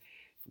win,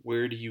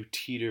 where do you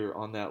teeter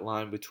on that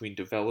line between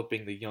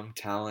developing the young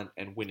talent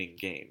and winning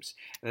games?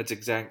 And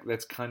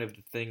that's kind of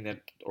the thing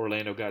that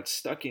Orlando got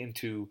stuck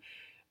into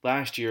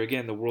last year.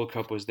 Again, the World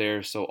Cup was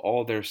there, so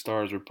all their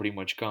stars were pretty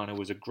much gone. It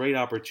was a great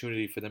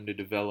opportunity for them to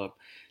develop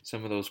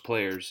some of those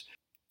players.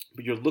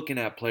 But you're looking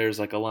at players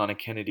like Alana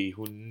Kennedy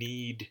who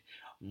need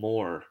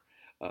more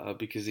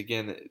because,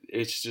 again,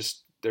 it's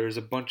just there's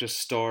a bunch of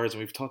stars, and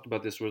we've talked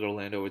about this with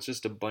Orlando. It's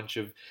just a bunch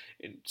of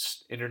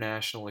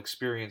international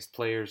experienced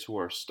players who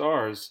are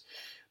stars,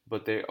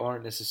 but they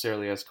aren't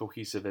necessarily as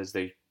cohesive as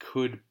they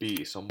could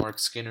be. So Mark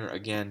Skinner,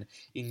 again,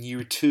 in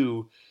year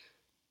 2,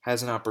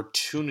 has an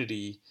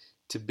opportunity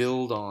to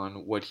build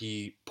on what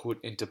he put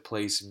into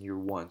place in year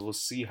 1. We'll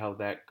see how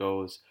that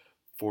goes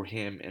for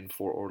him and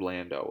for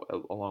Orlando,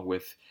 along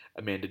with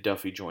Amanda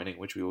Duffy joining,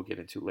 which we will get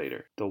into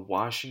later. The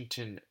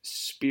Washington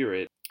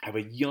Spirit have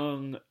a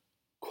young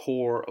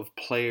core of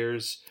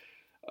players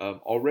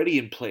already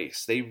in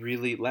place. They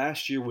really,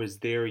 last year was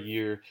their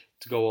year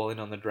to go all in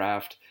on the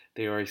draft.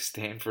 They are a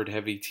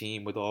Stanford-heavy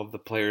team with all of the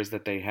players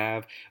that they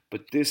have.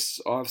 But this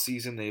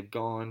offseason, they've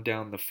gone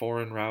down the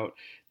foreign route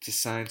to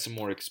sign some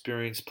more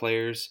experienced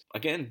players.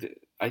 Again,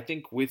 I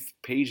think with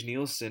Paige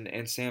Nielsen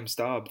and Sam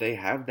Staub, they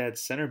have that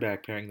center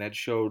back pairing that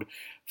showed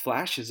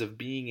flashes of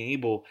being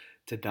able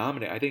to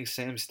dominate. I think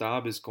Sam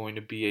Staub is going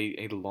to be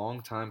a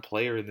long-time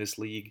player in this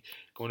league,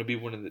 going to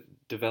be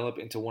develop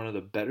into one of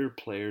the better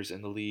players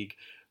in the league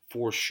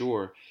for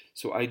sure.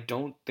 So I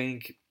don't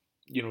think,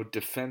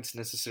 defense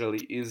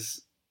necessarily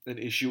is an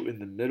issue in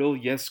the middle.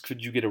 Yes,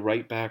 could you get a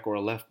right back or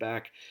a left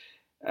back?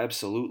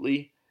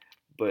 Absolutely.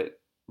 But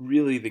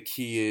really the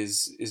key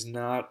is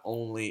not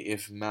only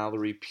if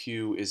Mallory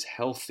Pugh is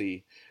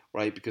healthy,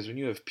 right? Because when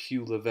you have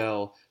Pugh,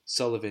 Lavelle,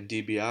 Sullivan,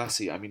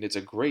 DiBiase, I mean, it's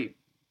a great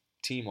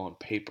team on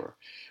paper.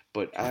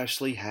 But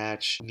Ashley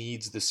Hatch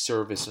needs the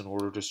service in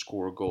order to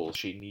score goals.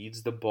 She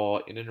needs the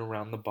ball in and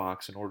around the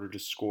box in order to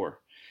score.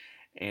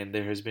 And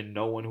there has been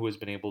no one who has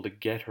been able to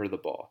get her the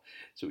ball.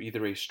 So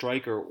either a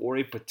striker or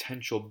a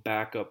potential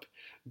backup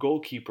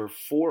goalkeeper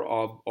for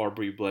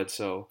Aubrey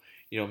Bledsoe.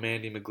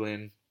 Mandy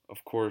McGlynn,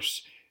 of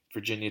course,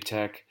 Virginia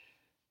Tech,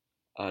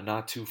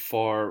 not too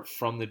far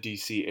from the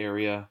DC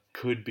area,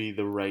 could be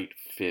the right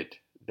fit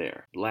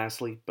there.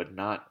 Lastly, but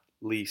not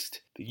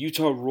least, the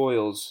Utah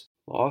Royals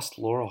lost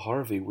Laura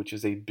Harvey, which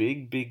is a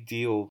big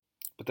deal,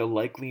 but they'll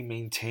likely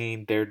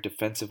maintain their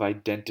defensive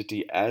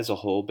identity as a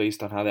whole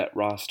based on how that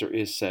roster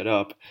is set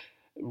up.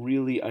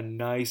 Really a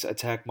nice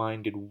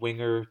attack-minded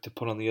winger to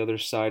put on the other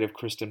side of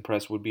Kristen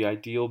Press would be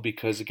ideal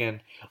because,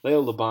 again,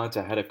 Leo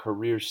Labonta had a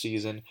career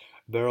season.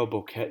 Vero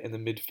Boquette in the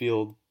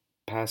midfield,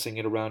 passing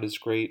it around is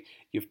great.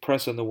 You have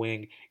Press on the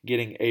wing,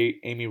 getting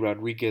Amy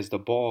Rodriguez the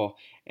ball.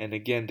 And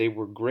again, they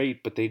were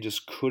great, but they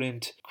just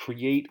couldn't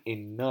create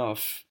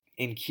enough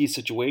in key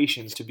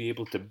situations to be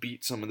able to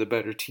beat some of the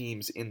better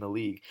teams in the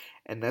league.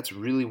 And that's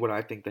really what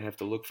I think they have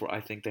to look for.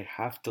 I think they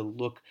have to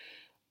look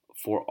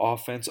for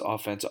offense,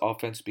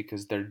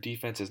 because their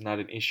defense is not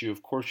an issue.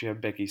 Of course, you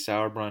have Becky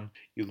Sauerbrunn.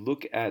 You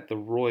look at the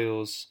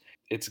Royals,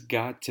 it's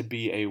got to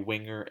be a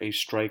winger, a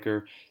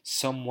striker,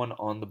 someone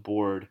on the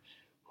board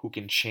who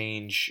can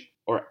change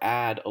or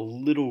add a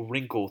little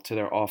wrinkle to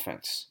their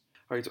offense.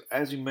 All right, so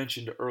as you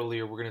mentioned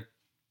earlier, we're going to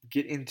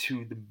get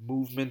into the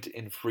movement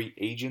in free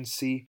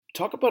agency.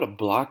 Talk about a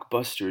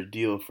blockbuster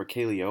deal for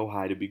Kaylee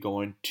Ohai to be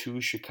going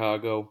to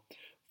Chicago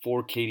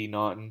for Katie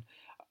Naughton.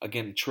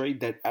 Again, a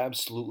trade that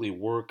absolutely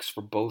works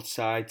for both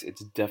sides.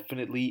 It's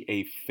definitely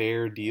a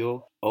fair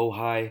deal.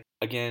 Ohai,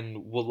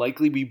 again, will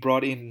likely be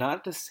brought in,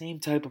 not the same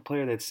type of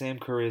player that Sam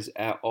Kerr is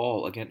at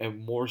all.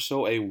 Again, more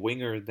so a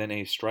winger than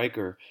a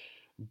striker.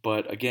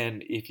 But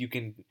again, if you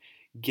can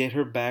get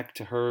her back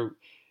to her,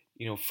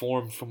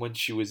 form from when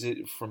she was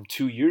from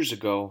 2 years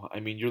ago, I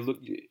mean,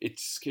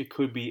 it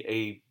could be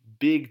a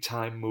big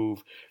time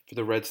move for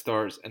the Red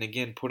Stars. And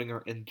again, putting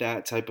her in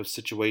that type of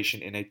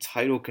situation, in a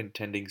title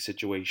contending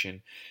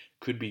situation,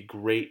 could be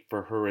great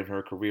for her in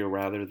her career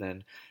rather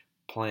than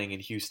playing in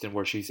Houston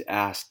where she's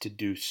asked to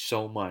do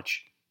so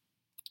much.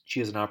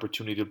 She has an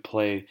opportunity to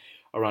play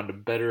around a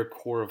better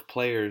core of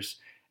players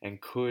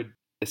and could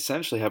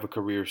essentially have a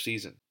career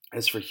season.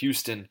 As for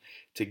Houston,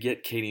 to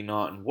get Katie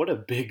Naughton, what a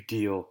big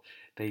deal.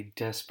 They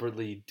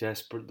desperately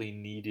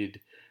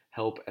needed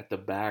help at the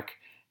back.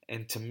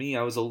 And to me,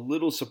 I was a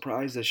little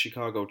surprised that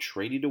Chicago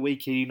traded away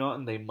Katie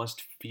Naughton. They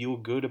must feel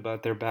good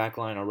about their back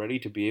line already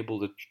to be able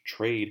to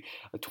trade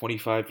a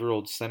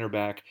 25-year-old center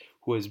back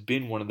who has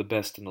been one of the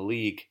best in the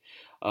league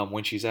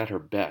when she's at her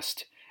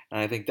best. And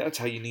I think that's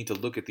how you need to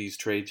look at these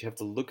trades. You have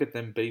to look at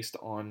them based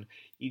on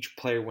each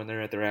player when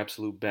they're at their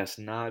absolute best,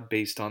 not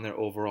based on their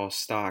overall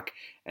stock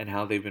and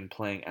how they've been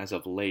playing as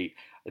of late.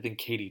 I think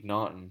Katie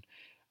Naughton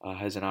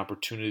has an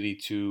opportunity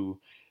to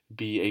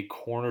be a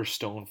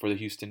cornerstone for the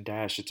Houston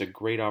Dash. It's a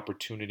great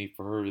opportunity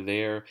for her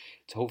there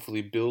to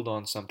hopefully build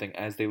on something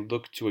as they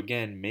look to,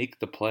 again, make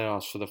the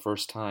playoffs for the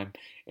first time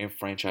in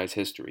franchise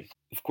history.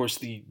 Of course,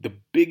 the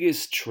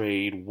biggest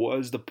trade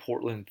was the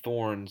Portland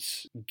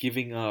Thorns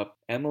giving up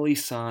Emily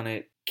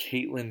Sonnet,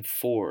 Caitlin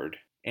Ford,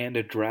 and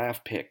a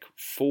draft pick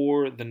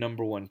for the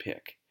number 1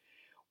 pick,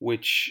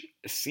 which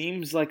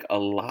seems like a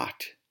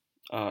lot,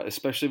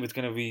 especially if it's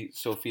going to be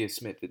Sophia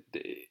Smith.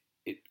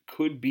 It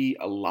could be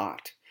a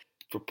lot.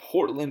 For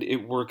Portland,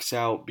 it works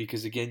out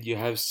because, again, you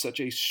have such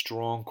a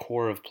strong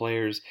core of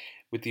players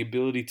with the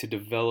ability to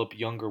develop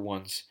younger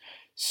ones.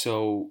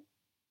 So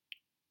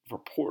for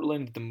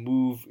Portland, the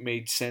move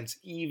made sense,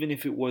 even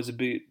if it was a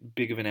bit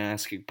big of an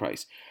asking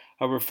price.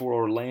 However, for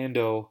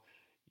Orlando,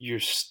 you're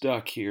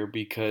stuck here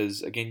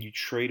because, again, you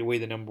trade away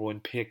the number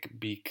 1 pick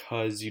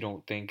because you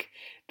don't think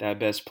that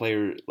best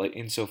player like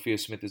in Sophia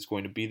Smith is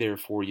going to be there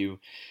for you.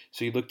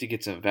 So you look to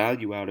get some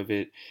value out of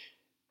it.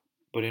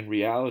 But in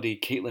reality,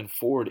 Caitlin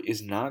Ford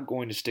is not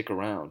going to stick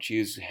around. She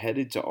is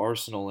headed to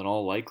Arsenal in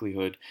all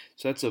likelihood.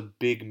 So that's a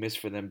big miss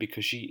for them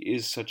because she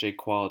is such a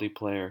quality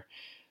player.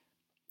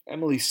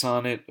 Emily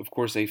Sonnet, of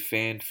course, a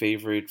fan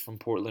favorite from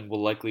Portland,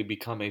 will likely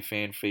become a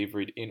fan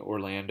favorite in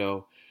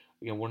Orlando.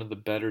 Again, one of the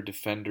better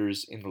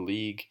defenders in the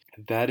league.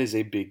 That is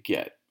a big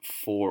get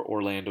for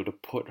Orlando to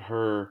put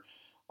her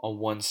on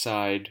one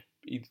side.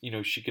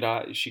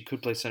 She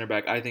could play center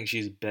back. I think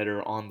she's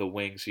better on the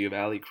wing. So you have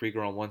Ali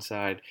Krieger on one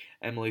side,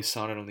 Emily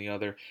Sonnet on the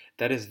other.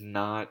 That is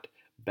not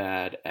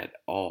bad at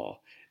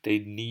all. They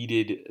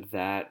needed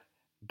that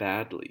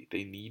badly.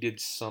 They needed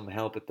some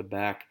help at the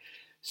back.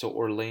 So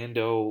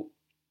Orlando,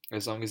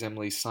 as long as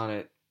Emily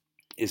Sonnet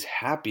is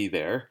happy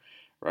there,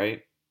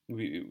 right?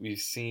 We've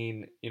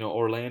seen,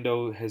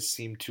 Orlando has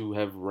seemed to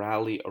have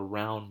rallied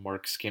around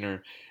Mark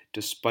Skinner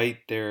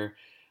despite their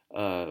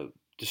uh,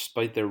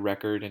 despite their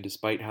record and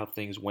despite how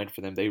things went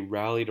for them. They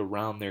rallied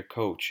around their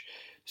coach.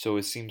 So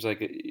it seems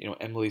like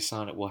Emily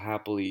Sonnet will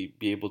happily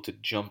be able to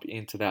jump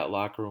into that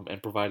locker room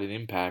and provide an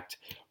impact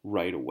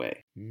right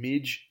away.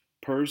 Midge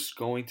Purse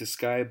going to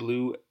Sky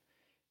Blue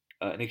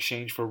in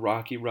exchange for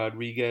Rocky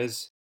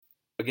Rodriguez.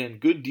 Again,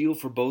 good deal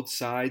for both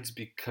sides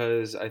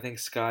because I think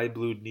Sky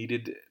Blue knew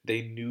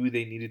they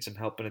needed some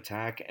help in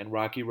attack, and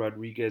Rocky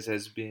Rodriguez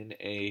has been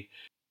an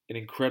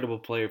incredible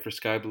player for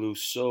Sky Blue,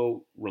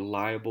 so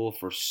reliable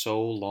for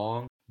so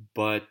long.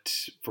 But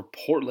for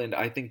Portland,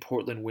 I think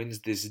Portland wins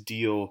this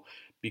deal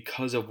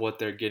because of what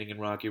they're getting in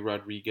Rocky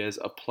Rodriguez,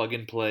 a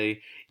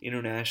plug-and-play,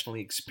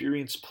 internationally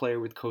experienced player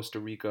with Costa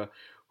Rica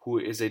who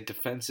is a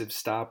defensive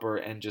stopper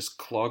and just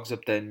clogs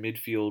up that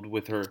midfield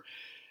with her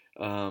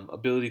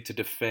ability to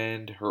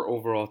defend, her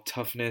overall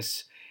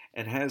toughness,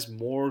 and has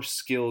more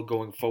skill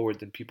going forward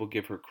than people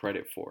give her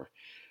credit for.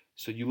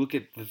 So you look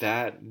at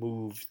that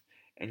move,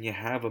 and you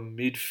have a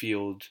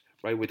midfield,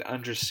 right, with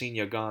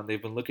Andressinha gone.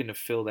 They've been looking to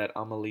fill that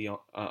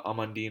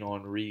Amandine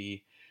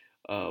Henry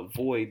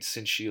void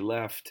since she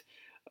left.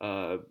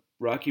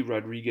 Rocky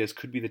Rodriguez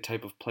could be the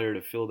type of player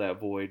to fill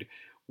that void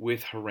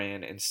with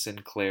Haran and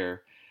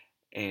Sinclair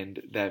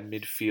and that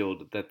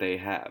midfield that they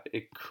have.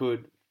 It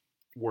could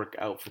work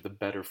out for the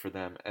better for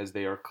them as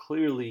they are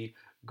clearly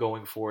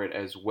going for it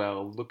as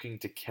well, looking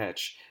to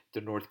catch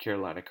the North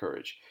Carolina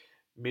Courage.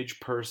 Midge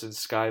Purse and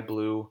Sky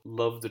Blue,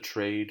 love the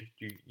trade.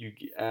 You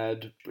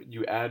add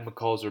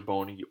McCall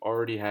Zerboni, you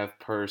already have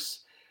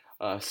Purse.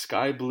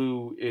 Sky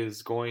Blue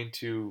is going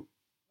to,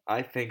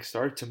 I think,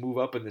 start to move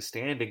up in the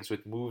standings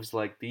with moves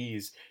like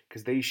these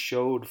because they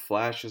showed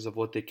flashes of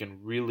what they can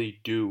really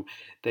do.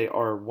 They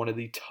are one of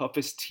the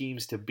toughest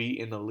teams to beat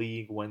in the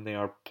league when they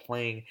are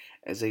playing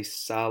as a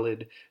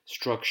solid,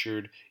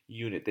 structured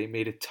unit. They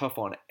made it tough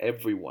on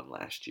everyone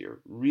last year.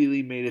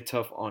 Really made it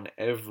tough on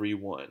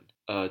everyone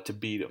to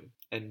beat them.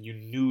 And you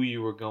knew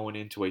you were going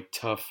into a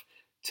tough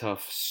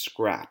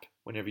scrap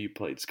whenever you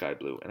played Sky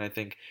Blue. And I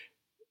think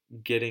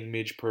getting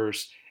Midge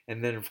Purse,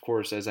 and then, of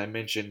course, as I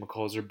mentioned,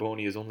 McCall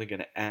Zerboni is only going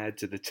to add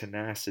to the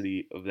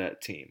tenacity of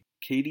that team.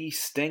 Katie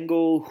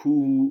Stengel,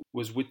 who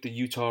was with the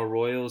Utah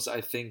Royals,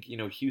 I think,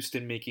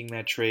 Houston making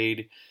that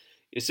trade,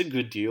 it's a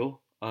good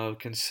deal,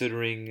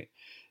 considering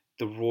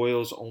the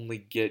Royals only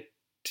get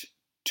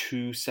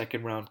 2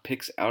 second-round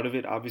picks out of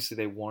it. Obviously,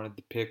 they wanted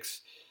the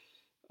picks,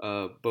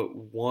 but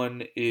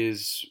one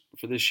is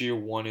for this year,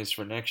 one is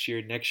for next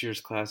year. Next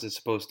year's class is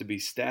supposed to be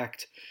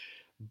stacked.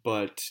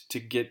 But to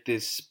get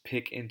this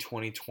pick in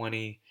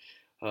 2020,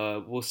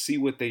 we'll see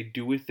what they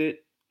do with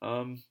it.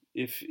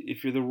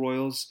 If you're the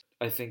Royals,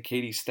 I think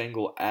Katie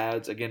Stengel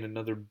adds, again,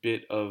 another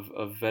bit of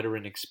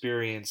veteran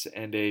experience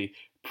and a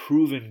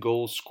proven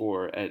goal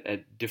scorer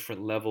at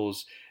different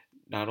levels,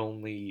 not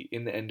only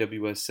in the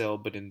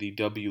NWSL, but in the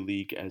W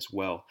League as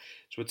well.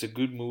 So it's a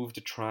good move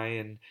to try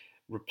and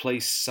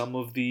replace some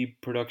of the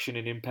production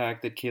and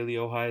impact that Kaylee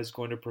Ohai is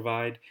going to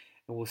provide,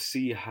 and we'll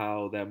see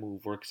how that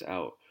move works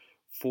out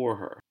for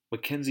her.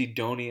 Mackenzie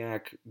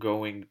Doniak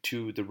going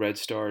to the Red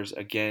Stars,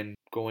 again,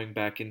 going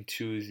back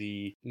into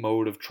the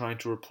mode of trying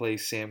to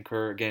replace Sam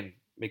Kerr. Again,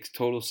 makes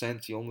total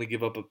sense. You only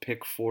give up a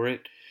pick for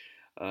it.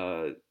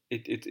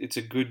 It's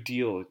a good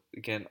deal.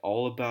 Again,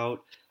 all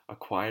about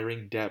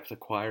acquiring depth,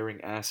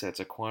 acquiring assets,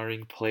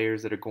 acquiring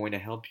players that are going to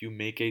help you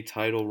make a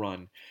title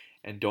run.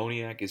 And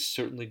Doniak is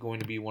certainly going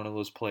to be one of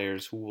those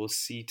players who will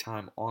see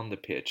time on the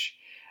pitch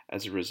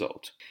as a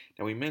result.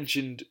 Now, we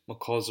mentioned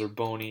McCall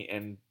Zerboni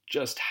and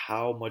just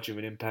how much of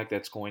an impact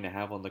that's going to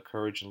have on the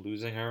Courage and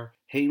losing her.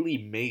 Haley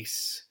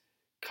Mace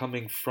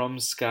coming from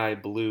Sky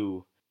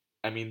Blue.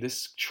 I mean,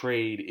 this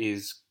trade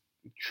is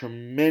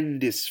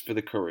tremendous for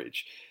the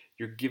Courage.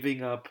 You're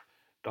giving up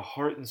the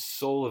heart and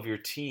soul of your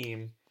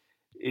team.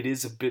 It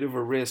is a bit of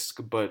a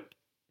risk, but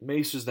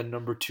Mace was the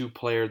number 2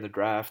 player in the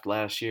draft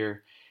last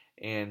year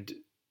and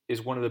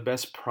is one of the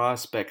best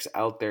prospects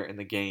out there in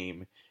the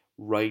game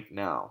right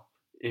now.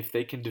 If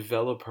they can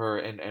develop her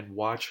and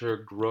watch her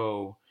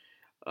grow,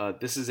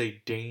 this is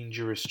a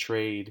dangerous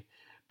trade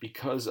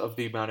because of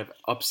the amount of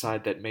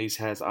upside that Mace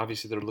has.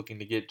 Obviously, they're looking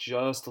to get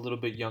just a little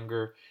bit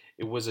younger.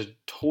 It was a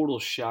total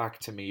shock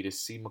to me to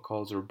see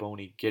McCall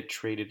Zerboni get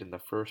traded in the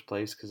first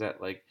place because that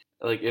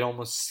it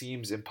almost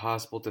seems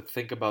impossible to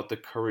think about the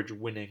Courage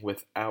winning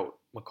without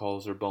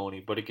McCall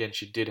Zerboni. But again,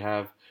 she did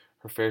have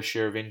her fair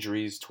share of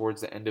injuries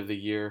towards the end of the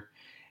year,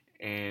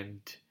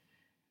 and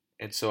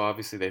so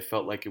obviously they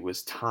felt like it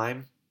was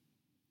time.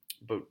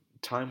 But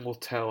time will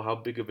tell how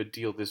big of a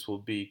deal this will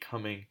be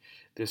coming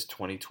this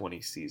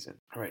 2020 season.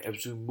 All right,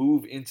 as we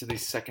move into the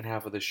second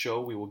half of the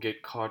show, we will get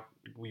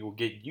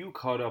you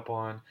caught up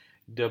on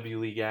W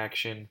League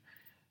action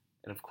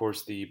and of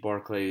course the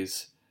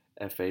Barclays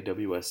FA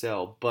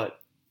WSL.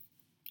 But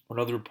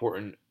another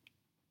important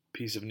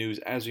piece of news,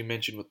 as we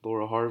mentioned with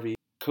Laura Harvey,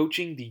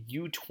 coaching the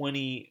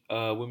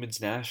U20 women's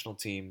national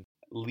team,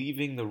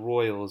 leaving the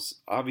Royals.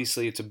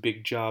 Obviously, it's a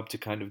big job to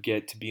kind of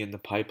get to be in the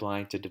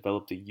pipeline to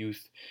develop the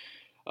youth.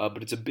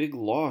 But it's a big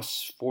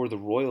loss for the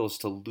Royals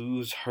to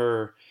lose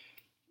her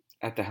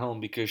at the helm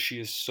because she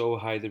is so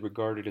highly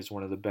regarded as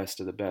one of the best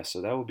of the best.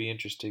 So that will be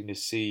interesting to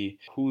see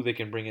who they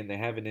can bring in. They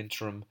have an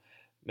interim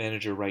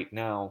manager right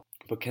now,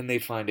 but can they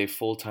find a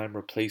full-time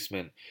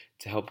replacement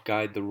to help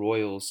guide the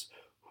Royals,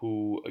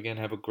 who, again,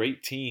 have a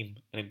great team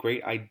and a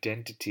great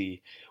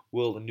identity?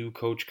 Will a new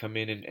coach come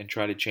in and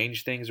try to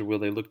change things, or will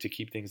they look to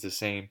keep things the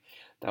same?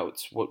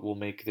 That's what will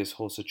make this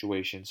whole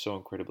situation so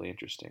incredibly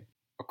interesting.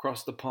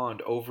 Across the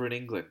pond, over in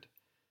England,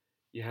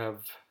 you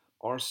have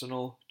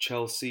Arsenal,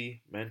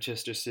 Chelsea,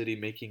 Manchester City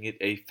making it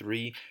a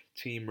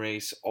 3-team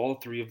race. All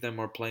three of them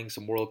are playing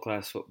some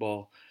world-class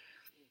football.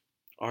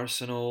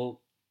 Arsenal,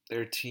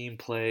 their team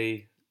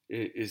play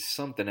is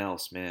something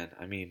else, man.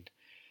 I mean,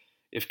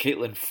 if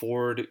Caitlin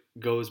Ford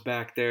goes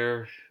back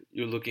there,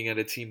 you're looking at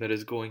a team that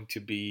is going to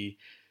be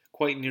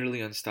quite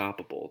nearly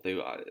unstoppable.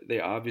 They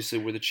obviously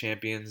were the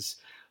champions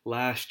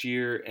last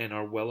year and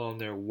are well on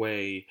their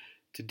way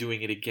to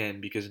doing it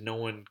again because no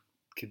one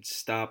can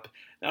stop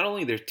not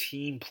only their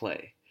team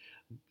play.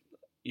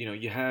 You know,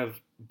 you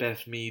have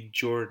Beth Mead,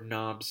 Jordan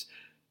Nobbs,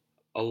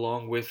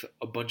 along with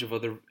a bunch of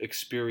other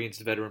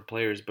experienced veteran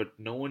players, but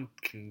no one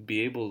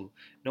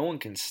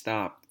can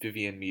stop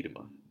Vivianne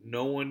Miedema.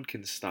 No one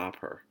can stop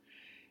her.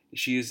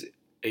 She is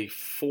a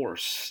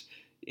force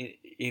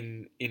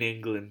in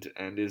England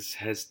and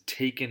has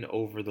taken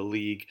over the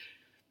league.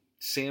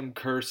 Sam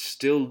Kerr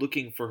still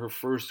looking for her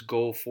first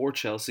goal for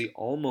Chelsea.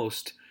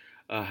 Almost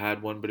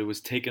had one, but it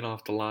was cleared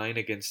off the line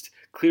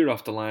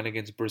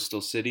against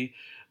Bristol City.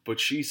 But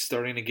she's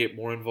starting to get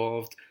more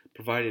involved.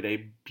 Provided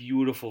a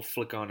beautiful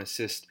flick-on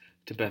assist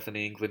to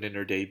Bethany England in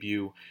her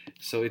debut.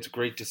 So it's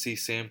great to see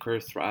Sam Kerr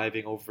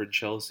thriving over in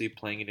Chelsea,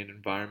 playing in an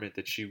environment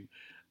that she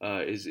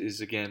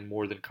is again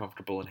more than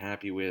comfortable and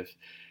happy with.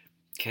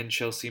 Can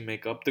Chelsea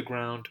make up the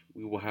ground?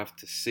 We will have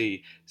to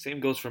see. Same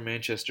goes for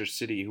Manchester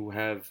City, who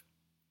have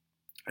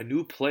a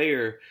new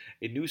player,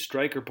 a new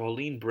striker,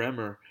 Pauline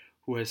Bremer,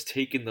 who has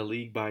taken the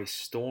league by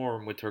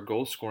storm with her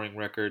goal-scoring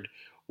record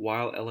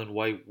while Ellen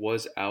White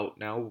was out.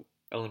 Now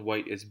Ellen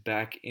White is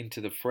back into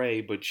the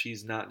fray, but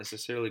she's not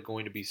necessarily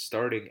going to be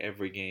starting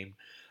every game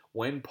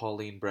when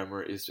Pauline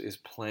Bremer is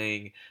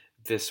playing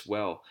this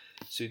well.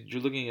 So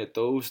you're looking at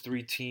those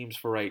three teams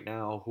for right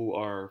now who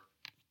are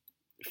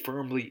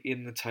firmly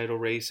in the title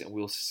race, and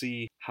we'll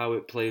see how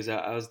it plays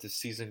out as the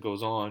season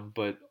goes on,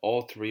 but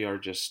all three are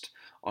just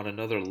on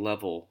another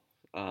level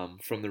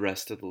from the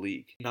rest of the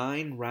league.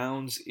 9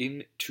 rounds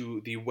into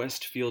the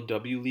Westfield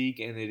W League,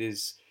 and it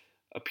is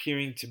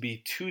appearing to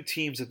be 2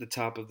 teams at the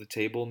top of the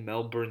table,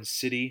 Melbourne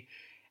City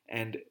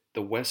and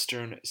the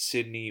Western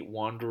Sydney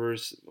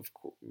Wanderers.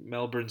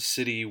 Melbourne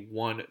City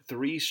won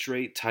 3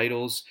 straight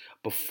titles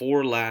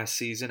before last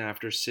season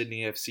after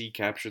Sydney FC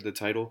captured the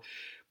title,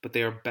 but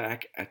they are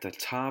back at the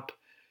top.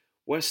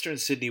 Western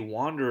Sydney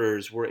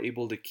Wanderers were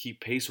able to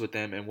keep pace with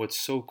them, and what's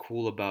so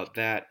cool about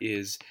that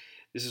is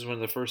this is one of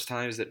the first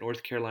times that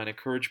North Carolina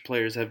Courage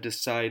players have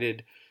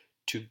decided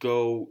to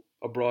go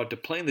abroad to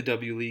play in the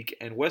W League,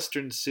 and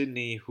Western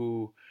Sydney,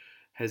 who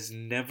has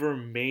never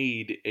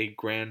made a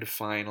grand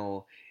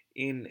final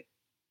in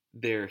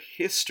their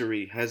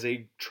history, has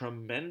a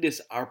tremendous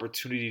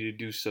opportunity to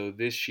do so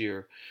this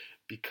year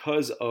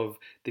because of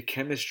the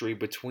chemistry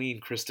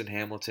between Kristen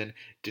Hamilton,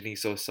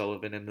 Denise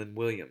O'Sullivan, and Lynn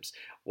Williams.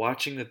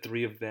 Watching the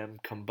three of them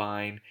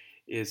combine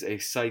is a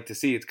sight to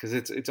see. It's because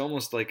it's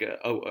almost like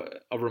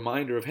a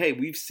reminder of, hey,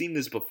 we've seen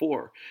this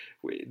before.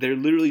 They're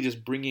literally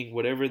just bringing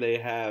whatever they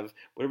have,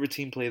 whatever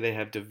team play they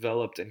have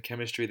developed and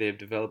chemistry they have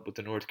developed with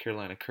the North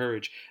Carolina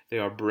Courage, they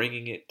are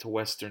bringing it to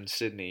Western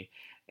Sydney,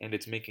 and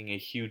it's making a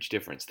huge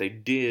difference. They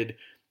did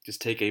just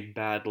take a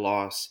bad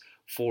loss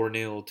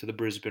 4-0 to the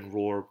Brisbane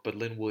Roar, but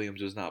Lynn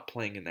Williams was not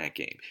playing in that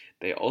game.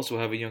 They also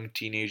have a young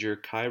teenager,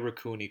 Kyra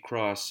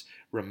Cooney-Cross.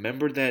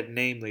 Remember that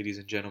name, ladies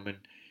and gentlemen.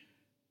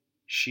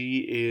 She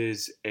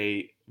is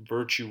a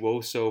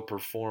virtuoso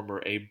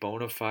performer, a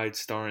bona fide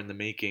star in the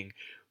making,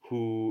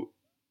 who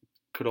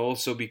could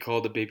also be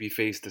called a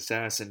baby-faced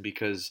assassin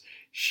because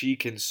she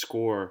can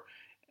score,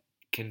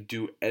 can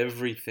do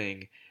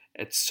everything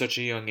at such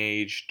a young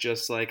age,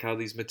 just like how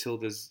these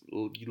Matildas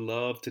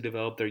love to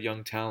develop their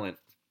young talent.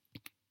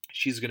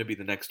 She's going to be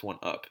the next one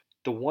up.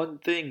 The one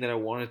thing that I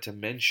wanted to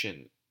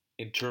mention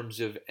in terms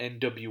of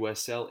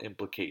NWSL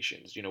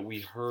implications,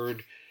 we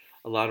heard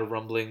a lot of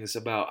rumblings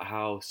about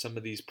how some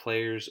of these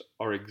players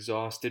are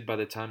exhausted by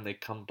the time they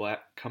come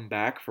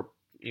back for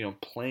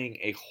playing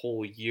a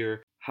whole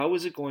year. How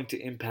is it going to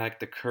impact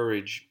the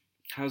Courage?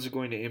 How is it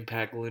going to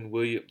impact Lynn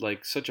Williams,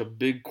 like such a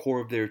big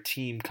core of their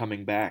team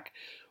coming back?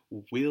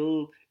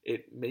 will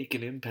it make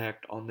an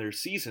impact on their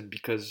season?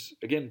 Because,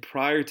 again,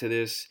 prior to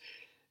this,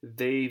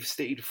 they've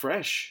stayed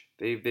fresh.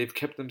 They've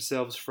kept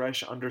themselves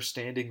fresh,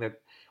 understanding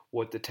that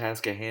what the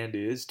task at hand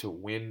is to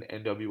win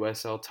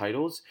NWSL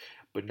titles.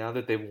 But now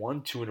that they've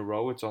won 2 in a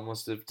row, it's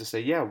almost as if to say,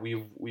 yeah,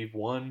 we've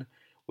won.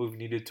 We've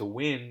needed to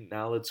win.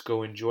 Now let's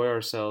go enjoy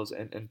ourselves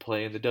and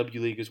play in the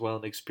W League as well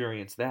and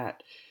experience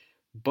that.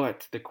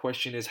 But the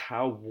question is,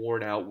 how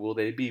worn out will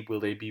they be? Will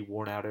they be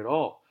worn out at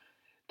all?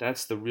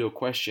 That's the real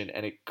question,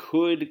 and it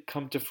could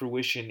come to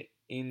fruition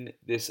in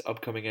this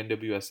upcoming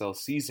NWSL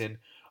season.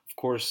 Of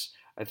course,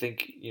 I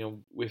think,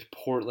 with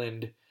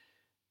Portland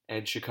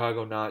and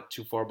Chicago not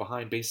too far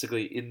behind,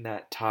 basically in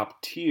that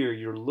top tier,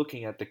 you're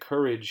looking at the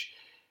courage.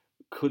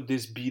 Could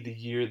this be the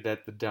year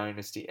that the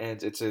dynasty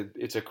ends?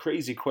 It's a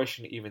crazy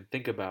question to even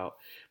think about.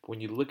 But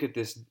when you look at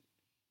this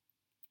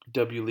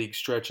W League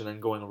stretch and then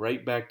going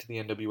right back to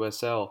the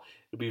NWSL,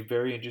 it'll be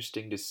very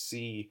interesting to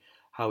see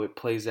how it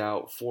plays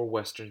out for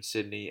Western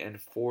Sydney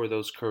and for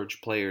those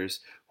Courage players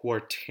who are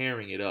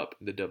tearing it up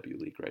in the W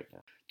League right now.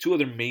 2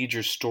 other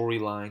major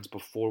storylines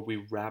before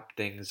we wrap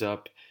things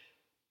up.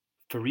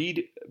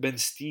 Farid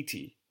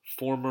Benstiti,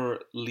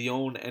 former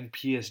Lyon and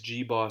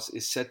PSG boss,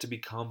 is set to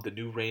become the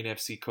new Reign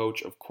FC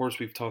coach. Of course,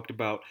 we've talked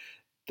about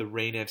the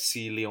Reign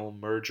FC Lyon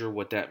merger,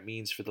 what that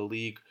means for the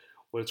league,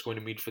 what it's going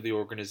to mean for the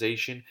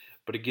organization.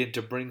 But again,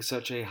 to bring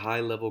such a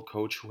high-level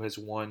coach who has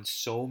won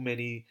so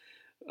many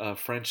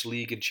French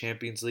League and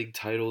Champions League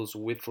titles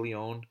with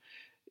Lyon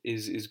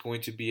is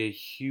going to be a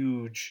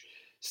huge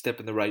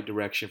step in the right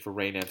direction for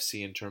Reign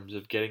FC in terms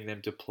of getting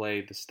them to play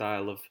the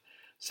style of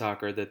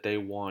soccer that they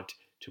want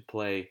to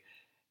play.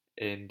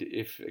 And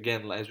if,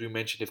 again, as we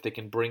mentioned, if they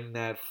can bring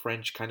that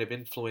French kind of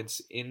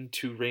influence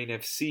into Reign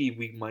FC,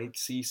 we might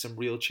see some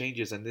real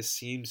changes. And this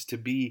seems to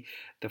be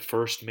the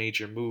first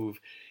major move.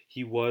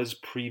 He was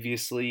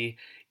previously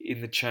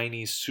in the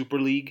Chinese Super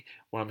League,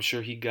 where I'm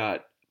sure he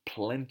got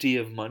plenty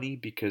of money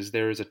because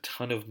there is a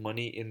ton of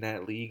money in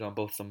that league on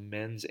both the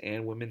men's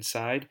and women's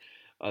side.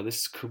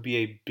 This could be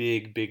a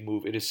big, big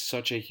move. It is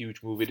such a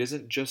huge move. It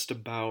isn't just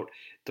about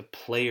the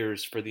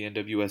players for the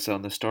NWSL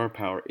and the star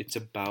power. It's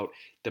about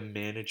the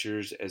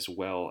managers as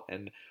well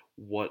and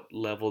what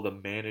level the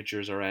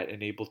managers are at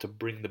and able to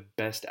bring the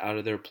best out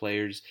of their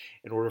players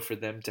in order for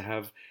them to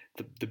have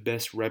the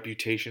best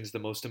reputations, the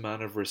most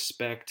amount of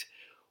respect.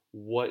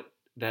 What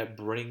that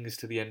brings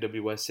to the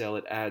NWSL,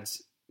 it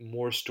adds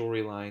more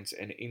storylines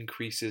and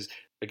increases,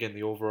 again,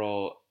 the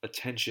overall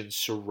attention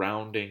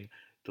surrounding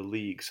the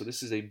league. So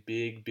this is a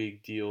big,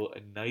 big deal,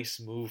 a nice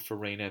move for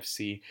Reign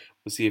FC.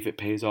 We'll see if it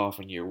pays off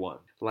in year 1.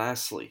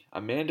 Lastly,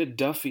 Amanda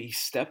Duffy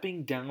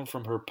stepping down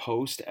from her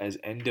post as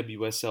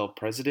NWSL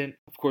president.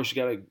 Of course, you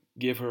got to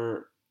give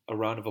her a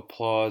round of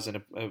applause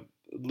and a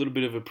little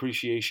bit of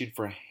appreciation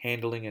for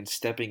handling and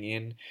stepping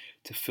in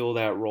to fill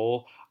that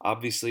role.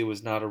 Obviously, it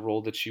was not a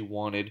role that she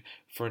wanted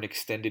for an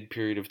extended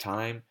period of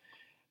time.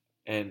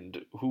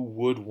 And who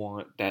would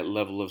want that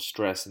level of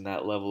stress and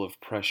that level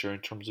of pressure in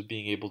terms of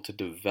being able to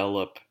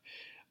develop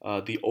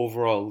the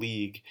overall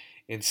league?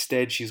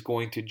 Instead, she's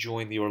going to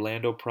join the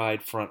Orlando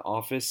Pride front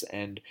office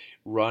and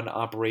run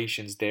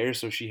operations there.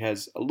 So she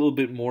has a little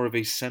bit more of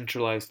a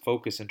centralized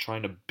focus in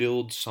trying to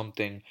build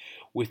something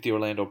with the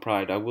Orlando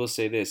Pride. I will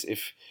say this,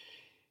 if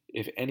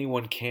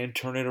anyone can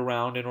turn it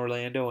around in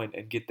Orlando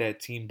and get that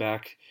team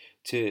back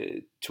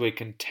to a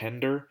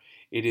contender,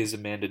 it is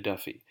Amanda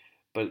Duffy.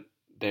 But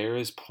there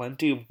is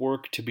plenty of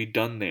work to be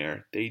done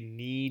there. They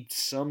need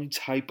some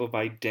type of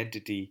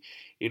identity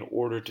in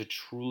order to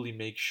truly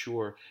make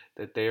sure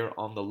that they are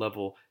on the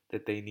level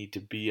that they need to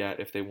be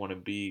at if they want to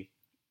be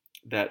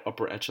that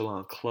upper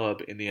echelon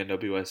club in the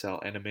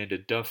NWSL. And Amanda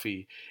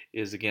Duffy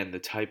is, again, the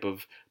type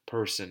of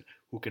person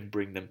who can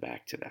bring them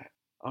back to that.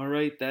 All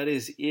right, that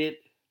is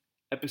it.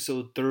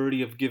 Episode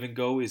 30 of Give and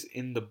Go is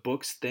in the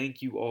books.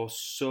 Thank you all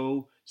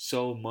so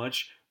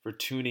much for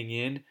tuning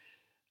in.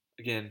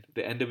 Again,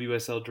 the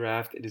NWSL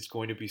draft, it is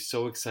going to be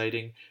so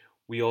exciting.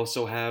 We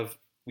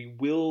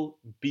will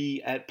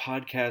be at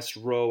Podcast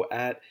Row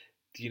at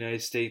the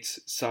United States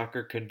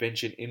Soccer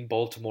Convention in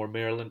Baltimore,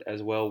 Maryland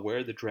as well,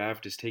 where the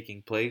draft is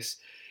taking place.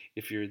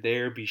 If you're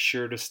there, be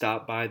sure to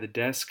stop by the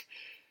desk.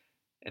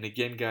 And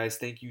again, guys,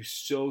 thank you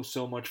so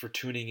much for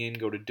tuning in.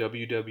 Go to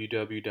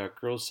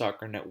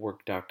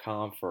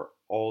www.girlsoccernetwork.com for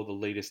all the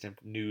latest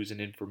news and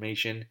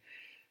information.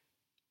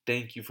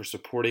 Thank you for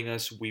supporting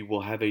us. We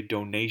will have a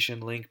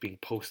donation link being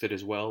posted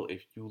as well.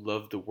 If you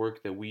love the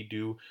work that we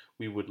do,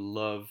 we would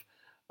love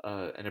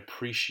and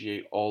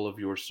appreciate all of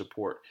your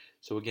support.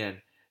 So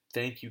again,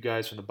 thank you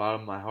guys from the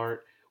bottom of my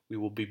heart. We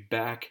will be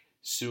back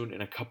soon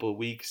in a couple of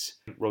weeks.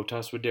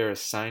 Rotas Wadera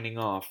signing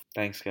off.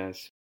 Thanks,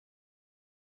 guys.